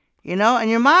 Absolutely. And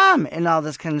your mom and all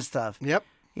this kind of stuff. Yep.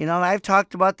 I've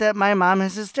talked about that. My mom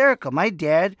is hysterical. My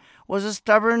dad was a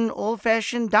stubborn,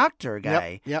 old-fashioned doctor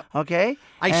guy. Yep. Okay?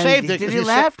 I saved it. Did he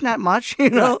laugh? Not much, you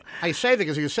know? I saved it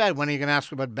because you said, when are you going to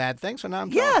ask about bad things? So now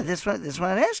I'm Yeah, this one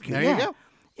I'd ask you. There you go.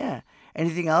 Yeah.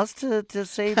 Anything else to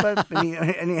say about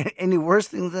any worse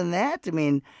things than that?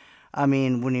 I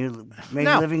mean, when you're maybe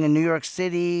living in New York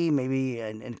City, maybe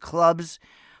in clubs.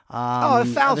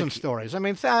 1,000 stories. I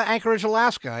mean, Anchorage,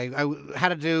 Alaska. I had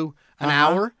to do an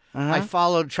hour. I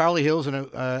followed Charlie Hills,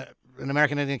 an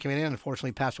American Indian comedian,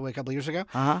 unfortunately passed away a couple of years ago.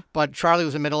 But Charlie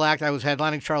was a middle act. I was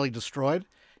headlining. Charlie destroyed.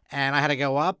 And I had to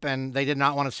go up, and they did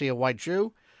not want to see a white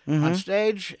Jew on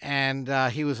stage. And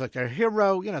he was like their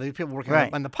hero. These people working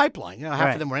on the pipeline.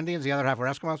 Half of them were Indians, the other half were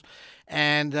Eskimos.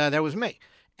 And there was me.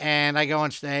 And I go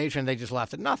on stage, and they just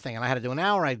laughed at nothing. And I had to do an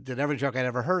hour. I did every joke I'd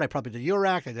ever heard. I probably did your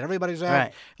act. I did everybody's act.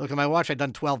 Right. I looked at my watch. I'd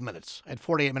done 12 minutes. I had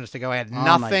 48 minutes to go. I had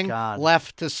nothing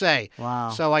left to say.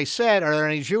 Wow. So I said, are there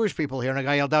any Jewish people here? And a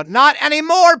guy yelled out, not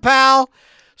anymore, pal.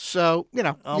 So,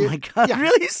 Oh, my God. Yeah,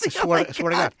 Really? I swear to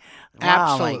God.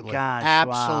 Wow, Absolutely. my gosh.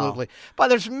 Absolutely. Wow. But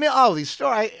there's these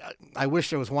stories. I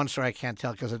wish there was one story I can't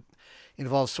tell because it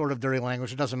involves sort of dirty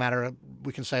language. It doesn't matter.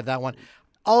 We can save that one.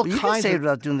 You can say it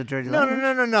without doing the dirty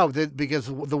language. No, because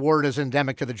the word is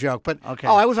endemic to the joke. But okay.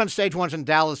 I was on stage once in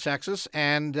Dallas, Texas,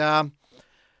 and there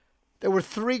were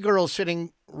 3 girls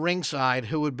sitting ringside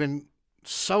who had been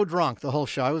so drunk the whole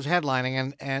show. I was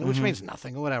headlining, and which means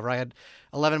nothing or whatever. I had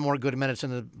 11 more good minutes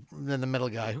than the middle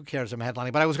guy. Who cares? I'm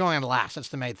headlining, but I was going on last. That's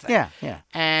the main thing. Yeah.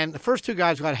 And the first 2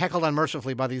 guys got heckled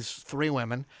unmercifully by these 3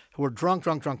 women who were drunk.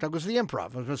 That was the Improv.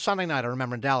 It was a Sunday night, I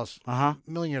remember, in Dallas a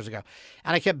million years ago.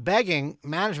 And I kept begging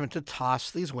management to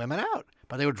toss these women out,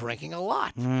 but they were drinking a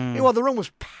lot. Well, the room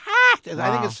was packed. Wow.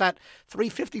 I think it's at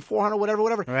 350, 400,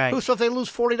 whatever. Right. So if they lose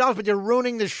 $40, but you're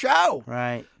ruining the show.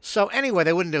 Right. So anyway,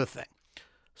 they wouldn't do a thing.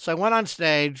 So I went on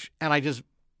stage, and I just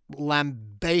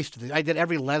lambasted. I did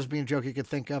every lesbian joke you could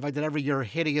think of. I did every "you're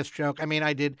hideous" joke. I mean,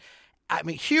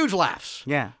 huge laughs.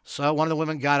 Yeah. So one of the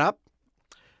women got up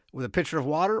with a pitcher of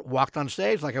water, walked on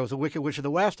stage like I was the Wicked Witch of the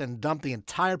West, and dumped the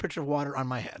entire pitcher of water on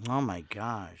my head. Oh, my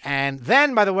gosh. And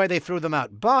then, by the way, they threw them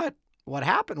out. But what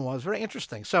happened was very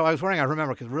interesting. So I was wearing, I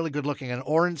remember, because really good looking, an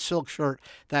orange silk shirt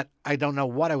that I don't know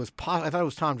what I was. I thought it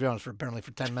was Tom Jones for 10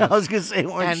 minutes. I was going to say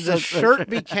orange and silk. the shirt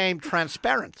became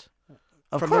transparent.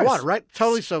 From course. the water, right?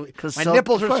 Totally. So my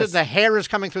nipples are sitting, the hair is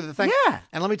coming through the thing. Yeah.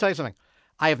 And let me tell you something.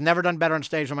 I have never done better on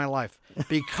stage in my life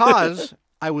because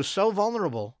I was so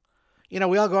vulnerable. We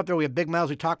all go up there, we have big mouths,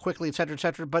 we talk quickly, et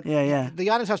cetera, but the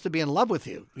audience has to be in love with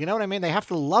you. You know what I mean? They have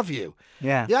to love you.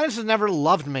 Yeah. The audience has never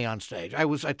loved me on stage.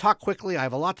 I talk quickly, I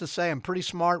have a lot to say, I'm pretty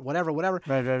smart, whatever. Right.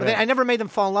 But I never made them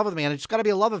fall in love with me, and it's got to be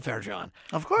a love affair, John.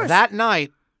 Of course. That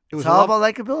night, it was all about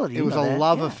likability. It was a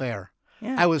love affair.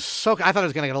 Yeah. I thought I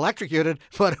was going to get electrocuted,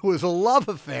 but it was a love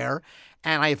affair,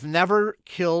 and I've never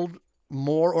killed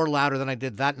more or louder than I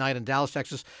did that night in Dallas,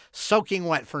 Texas, soaking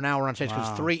wet for an hour on stage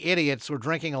because 3 idiots were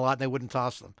drinking a lot and they wouldn't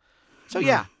toss them. So,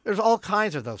 yeah, there's all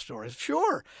kinds of those stories.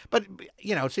 Sure. But,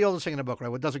 it's the oldest thing in the book, right?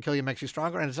 What doesn't kill you makes you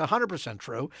stronger, and it's 100%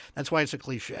 true. That's why it's a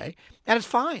cliche, and it's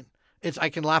fine. I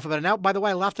can laugh about it now. By the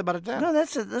way, I laughed about it then. No,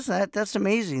 that's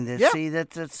amazing. See,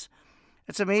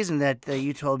 it's amazing that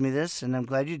you told me this, and I'm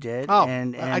glad you did. Oh,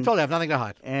 and I told you I have nothing to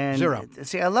hide. And Zero.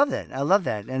 See, I love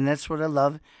that. And that's what I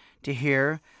love to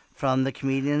hear from the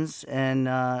comedians, and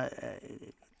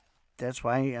that's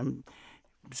why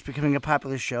it's becoming a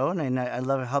popular show, and I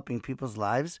love helping people's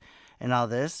lives and all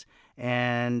this.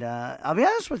 And I'll be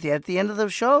honest with you, at the end of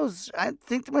those shows, I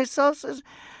think to myself,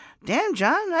 damn,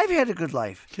 John, I've had a good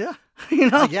life. Yeah.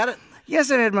 I get it.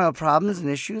 Yes, I had my problems and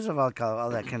issues of alcohol,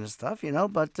 all that kind of stuff,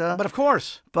 but of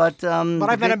course. But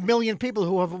I've met a million people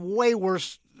who have way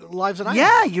worse lives than I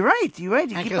yeah, have. You're right. You and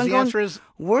keep on the going answer is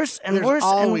worse and worse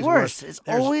and worse. It's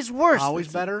always worse. Always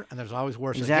better, and there's always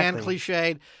worse. Exactly. Again,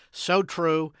 cliched, so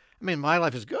true. I mean, my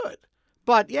life is good.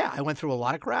 But yeah, I went through a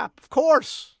lot of crap. Of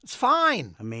course. It's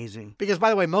fine. Amazing. Because,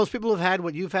 by the way, most people have had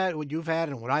what you've had,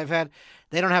 and what I've had.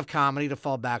 They don't have comedy to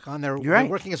fall back on. They're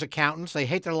working as accountants. They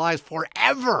hate their lives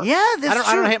forever. Yeah, that's true.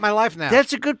 I don't hate my life now.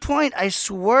 That's a good point. I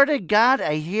swear to God,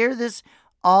 I hear this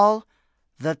all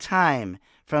the time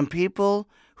from people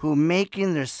who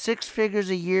making their 6 figures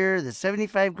a year, the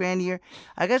 75 grand a year.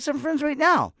 I got some friends right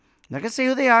now. I'm not going to say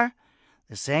who they are.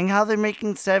 They're saying how they're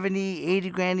making 70, 80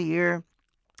 grand a year.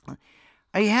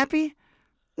 Are you happy?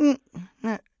 No.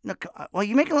 Well,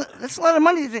 you're making that's a lot of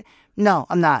money. No,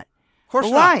 I'm not. Of course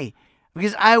not. Why?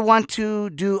 Because I want to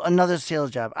do another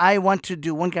sales job.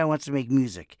 One guy wants to make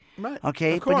music. Right.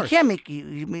 Okay? Of course. But he can't make,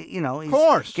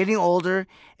 he's getting older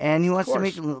and he wants to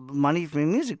make money from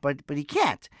music, but he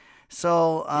can't.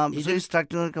 So, He so he's stuck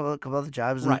doing a couple other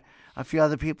jobs, and Right. a few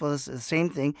other people, the same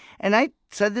thing. And I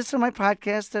said this on my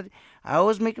podcast that I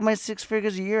was making my 6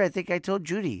 figures a year. I think I told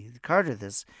Judy Carter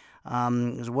this.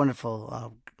 It was a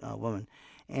wonderful woman,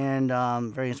 and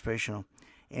very inspirational.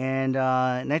 And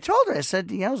I told her, I said,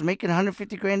 I was making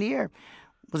 150 grand a year.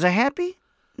 Was I happy?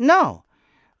 No.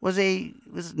 Was it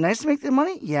nice to make the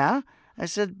money? Yeah. I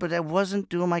said, but I wasn't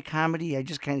doing my comedy. I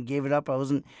just kind of gave it up. I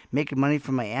wasn't making money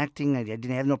from my acting. I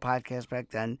didn't have no podcast back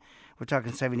then. We're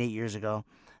talking 7, 8 years ago,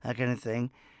 that kind of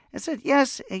thing. I said,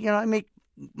 yes, I make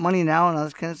money now and all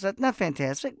this kind of stuff. Not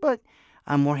fantastic, but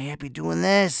I'm more happy doing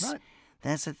this. Right.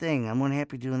 That's the thing. I'm more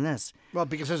happy doing this. Well,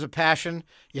 because there's a passion,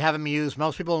 you have a muse.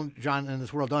 Most people, John, in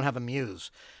this world don't have a muse.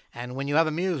 And when you have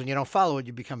a muse and you don't follow it,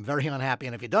 you become very unhappy.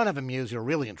 And if you don't have a muse, you're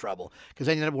really in trouble because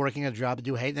then you end up working a job that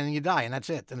you hate, and then you die, and that's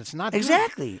it. And it's not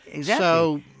Exactly. good.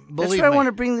 So believe that's why me. I want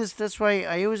to bring this. That's why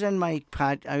I always end my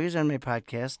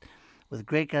podcast with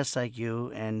great guests like you,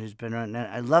 and who's been around.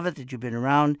 I love it that you've been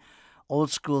around,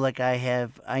 old school like I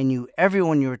have. I knew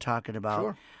everyone you were talking about.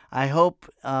 Sure. I hope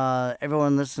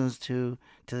everyone listens to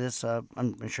this.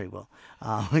 I'm sure you will.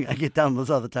 I get downloads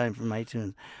all the time from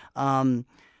iTunes.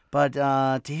 But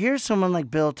to hear someone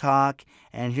like Bill talk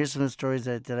and hear some of the stories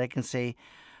that I can say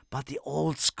about the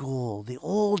old school, the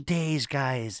old days,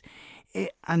 guys,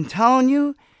 I'm telling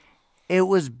you, it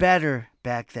was better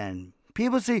back then.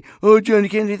 People say, oh, John, you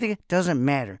can't do anything. It doesn't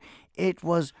matter.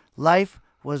 Life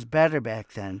was better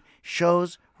back then.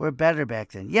 Shows were better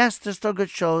back then. Yes, there's still good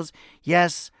shows.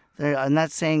 Yes, I'm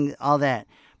not saying all that.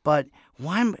 But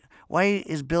why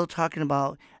is Bill talking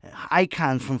about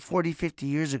icons from 40, 50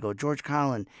 years ago, George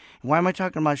Carlin? Why am I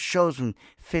talking about shows from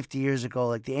 50 years ago,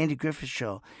 like the Andy Griffith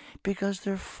Show? Because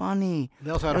they're funny.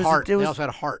 They also had heart. They also had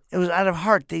a heart. It was out of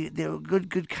heart. They were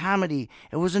good comedy.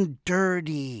 It wasn't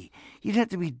dirty. You didn't have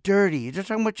to be dirty. You're just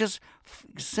talking about just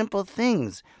simple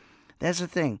things. That's the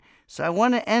thing. So I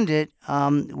want to end it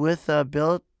with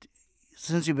Bill,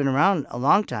 since you've been around a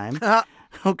long time,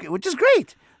 okay, which is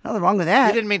great. Nothing wrong with that.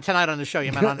 You didn't mean tonight on the show.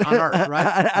 You meant on Earth,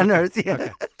 right? On Earth, yeah.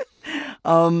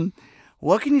 Okay.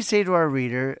 What can you say to our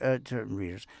readers, to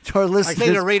our listeners? I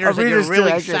say to readers that you're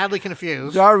really actually, sadly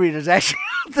confused. To our readers, actually,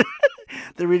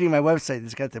 they're reading my website.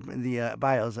 It's got the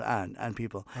bios on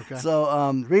people. Okay.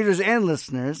 So readers and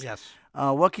listeners, Yes.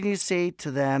 What can you say to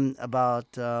them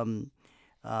about an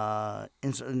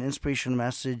inspirational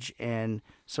message and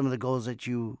some of the goals that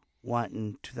you want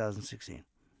in 2016?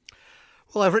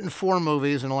 Well, I've written 4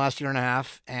 movies in the last year and a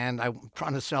half, and I'm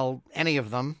trying to sell any of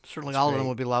them. Certainly all of them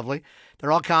would be lovely.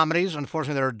 They're all comedies.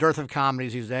 Unfortunately, there are a dearth of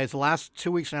comedies these days. The last 2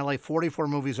 weeks in LA, 44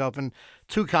 movies open,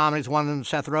 2 comedies, one of them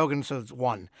Seth Rogen, so it's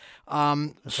 1.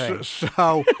 So Seth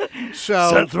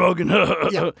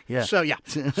Rogen. yeah.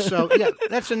 So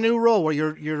that's a new role where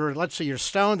you're let's say you're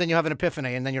stoned, then you have an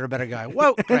epiphany, and then you're a better guy.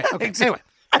 Whoa, great. Okay. Anyway,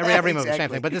 every movie, same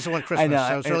thing. But this is one Christmas,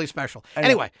 so it's really special.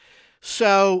 Anyway.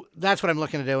 So that's what I'm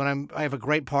looking to do, and I have a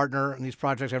great partner in these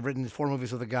projects. I've written 4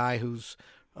 movies with a guy who's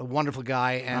a wonderful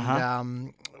guy,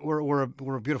 and we're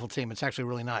a beautiful team. It's actually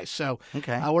really nice. So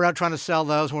we're out trying to sell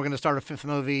those, and we're going to start a 5th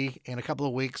movie in a couple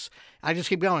of weeks. I just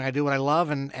keep going. I do what I love,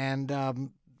 and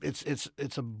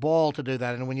it's a ball to do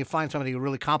that. And when you find somebody who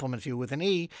really compliments you with an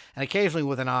E and occasionally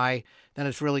with an I, then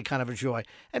it's really kind of a joy.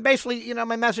 And basically,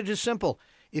 my message is simple: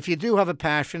 if you do have a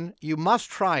passion, you must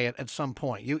try it at some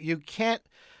point. You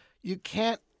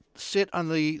can't sit on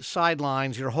the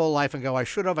sidelines your whole life and go, I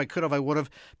should have, I could have, I would have,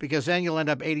 because then you'll end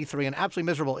up 83 and absolutely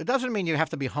miserable. It doesn't mean you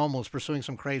have to be homeless pursuing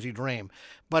some crazy dream.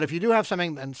 But if you do have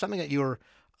something that you're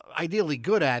ideally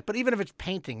good at, but even if it's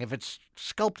painting, if it's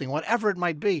sculpting, whatever it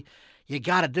might be, you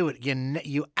got to do it.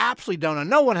 You absolutely don't know.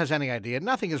 No one has any idea.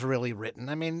 Nothing is really written.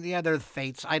 I mean, there are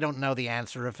fates. I don't know the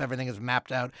answer if everything is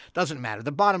mapped out. Doesn't matter.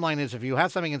 The bottom line is if you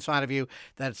have something inside of you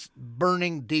that's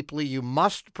burning deeply, you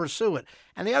must pursue it.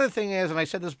 And the other thing is, and I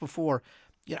said this before,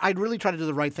 I'd really try to do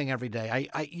the right thing every day.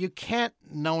 You can't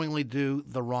knowingly do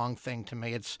the wrong thing to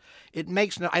me.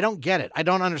 I don't get it. I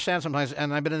don't understand sometimes,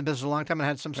 and I've been in the business a long time and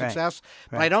had some success,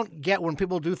 but I don't get when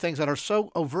people do things that are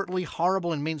so overtly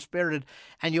horrible and mean-spirited,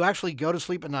 and you actually go to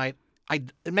sleep at night.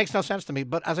 It makes no sense to me,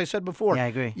 but as I said before, I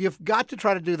agree. You've got to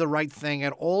try to do the right thing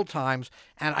at all times,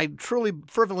 and I truly,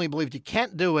 fervently believe you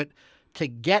can't do it to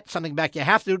get something back. You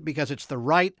have to do it because it's the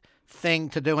right thing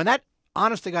to do, and that,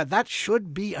 honest to God, that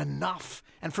should be enough.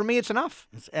 And for me, it's enough.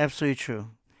 It's absolutely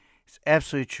true. It's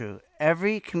absolutely true.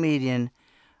 Every comedian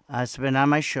has been on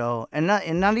my show, and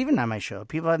not even on my show,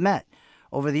 people I've met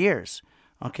over the years,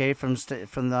 okay, from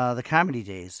the comedy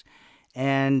days.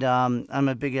 And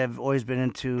I've always been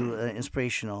into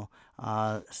inspirational.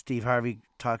 Steve Harvey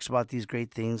talks about these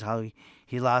great things, how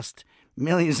he lost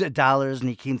millions of dollars and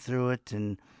he came through it,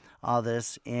 and all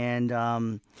this, and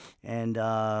of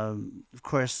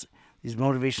course these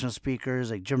motivational speakers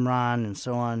like Jim Rohn and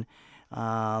so on.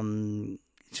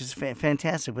 It's just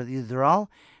fantastic. But they're all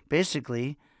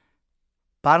basically,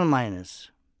 bottom line is,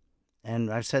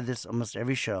 and I've said this almost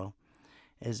every show,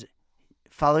 is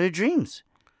follow your dreams.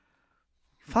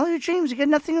 Follow your dreams. You got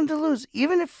nothing to lose.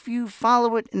 Even if you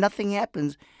follow it and nothing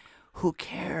happens, who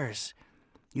cares?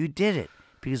 You did it,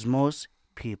 because most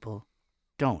people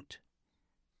don't.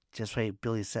 Just like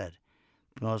Billy said,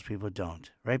 most people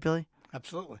don't. Right, Billy?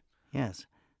 Absolutely. Yes.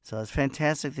 So it's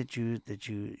fantastic that you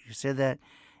said that,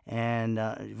 and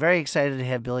very excited to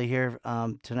have Billy here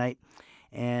tonight.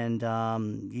 And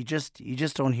you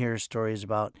just don't hear stories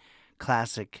about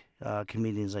classic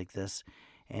comedians like this,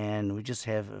 and we just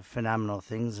have phenomenal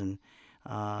things and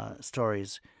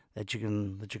stories that you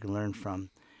can learn from.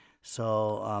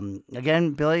 So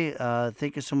again, Billy,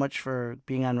 thank you so much for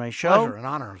being on my show. Pleasure, an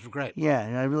honor. It was great. Yeah,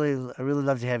 and I really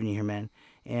loved having you here, man.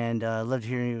 And loved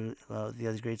hearing you, the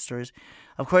other great stories.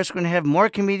 Of course, we're going to have more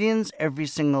comedians every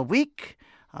single week.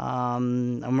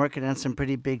 I'm working on some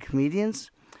pretty big comedians,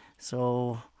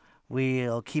 so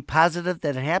we'll keep positive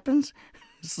that it happens.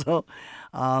 So,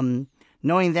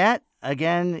 knowing that,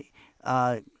 again,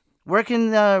 where can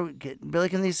Billy?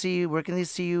 Can they see you? Where can they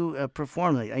see you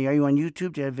perform? Like, are you on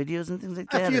YouTube? Do you have videos and things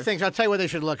like that? A few things. I'll tell you what they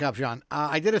should look up, John.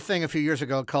 I did a thing a few years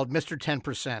ago called Mr.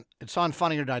 10%. It's on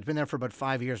Funny or Die. It's been there for about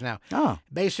 5 years now. Oh.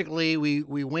 Basically, we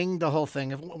winged the whole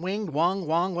thing. Winged, wong,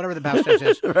 whatever the best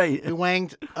is. Right. We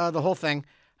winged the whole thing.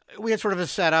 We had sort of a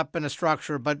setup and a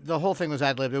structure, but the whole thing was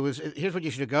ad-libbed. Here's what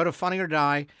you should do. Go to Funny or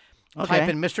Die. Okay. Type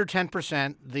in Mr.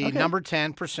 10%, the number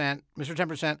 10%,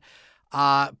 Mr.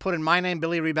 10%. Put in my name,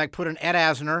 Billy Riback. Put in Ed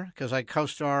Asner, because my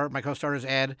co-star is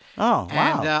Ed. Oh,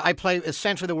 wow. And I play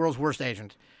essentially the world's worst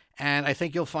agent. And I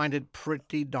think you'll find it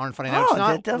pretty darn funny. Now, Oh, it's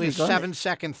not definitely. a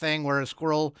 7-second thing where a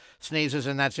squirrel sneezes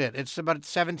and that's it. It's about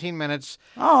 17 minutes.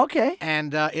 Oh, okay.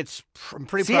 And I'm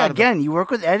pretty See, proud of it. again, you work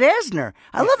with Ed Asner.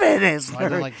 I love Ed Asner. I've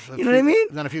done You know what I mean?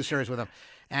 I've done a few series with him.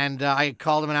 And I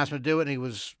called him and asked him to do it, and he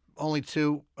was only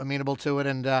too amenable to it.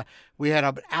 And we had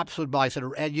an absolute ball. I said,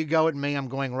 Ed, you go at me. I'm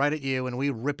going right at you. And we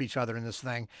rip each other in this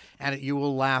thing. And you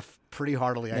will laugh pretty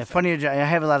heartily, I think. Funny or Die. I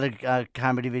have a lot of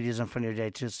comedy videos on Funny or Die,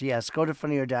 too. So, yes, go to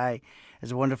Funny or Die.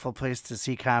 It's a wonderful place to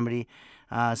see comedy,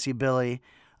 see Billy.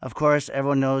 Of course,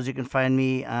 everyone knows you can find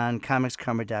me on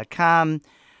comicskarma.com.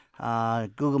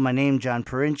 Google my name, John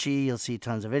Perinci. You'll see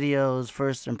tons of videos.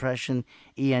 First Impression,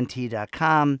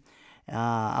 ENT.com.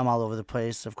 I'm all over the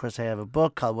place. Of course, I have a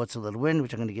book called What's a Little Wind,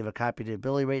 which I'm going to give a copy to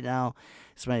Billy right now.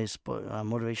 It's my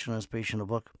motivational, inspirational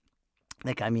book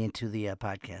that got me into the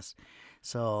podcast.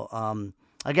 So,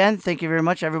 again, thank you very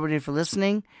much, everybody, for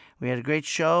listening. We had a great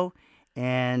show.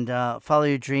 And follow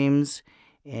your dreams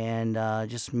and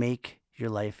just make your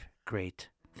life great.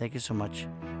 Thank you so much.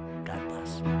 God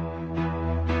bless.